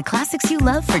 2 of the classics you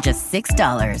love for just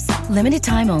 $6. Limited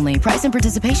time only. Price and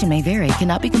participation may vary.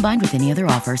 Cannot be combined with any other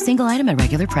offer. Single item at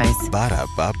regular price.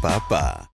 Ba-da-ba-ba-ba.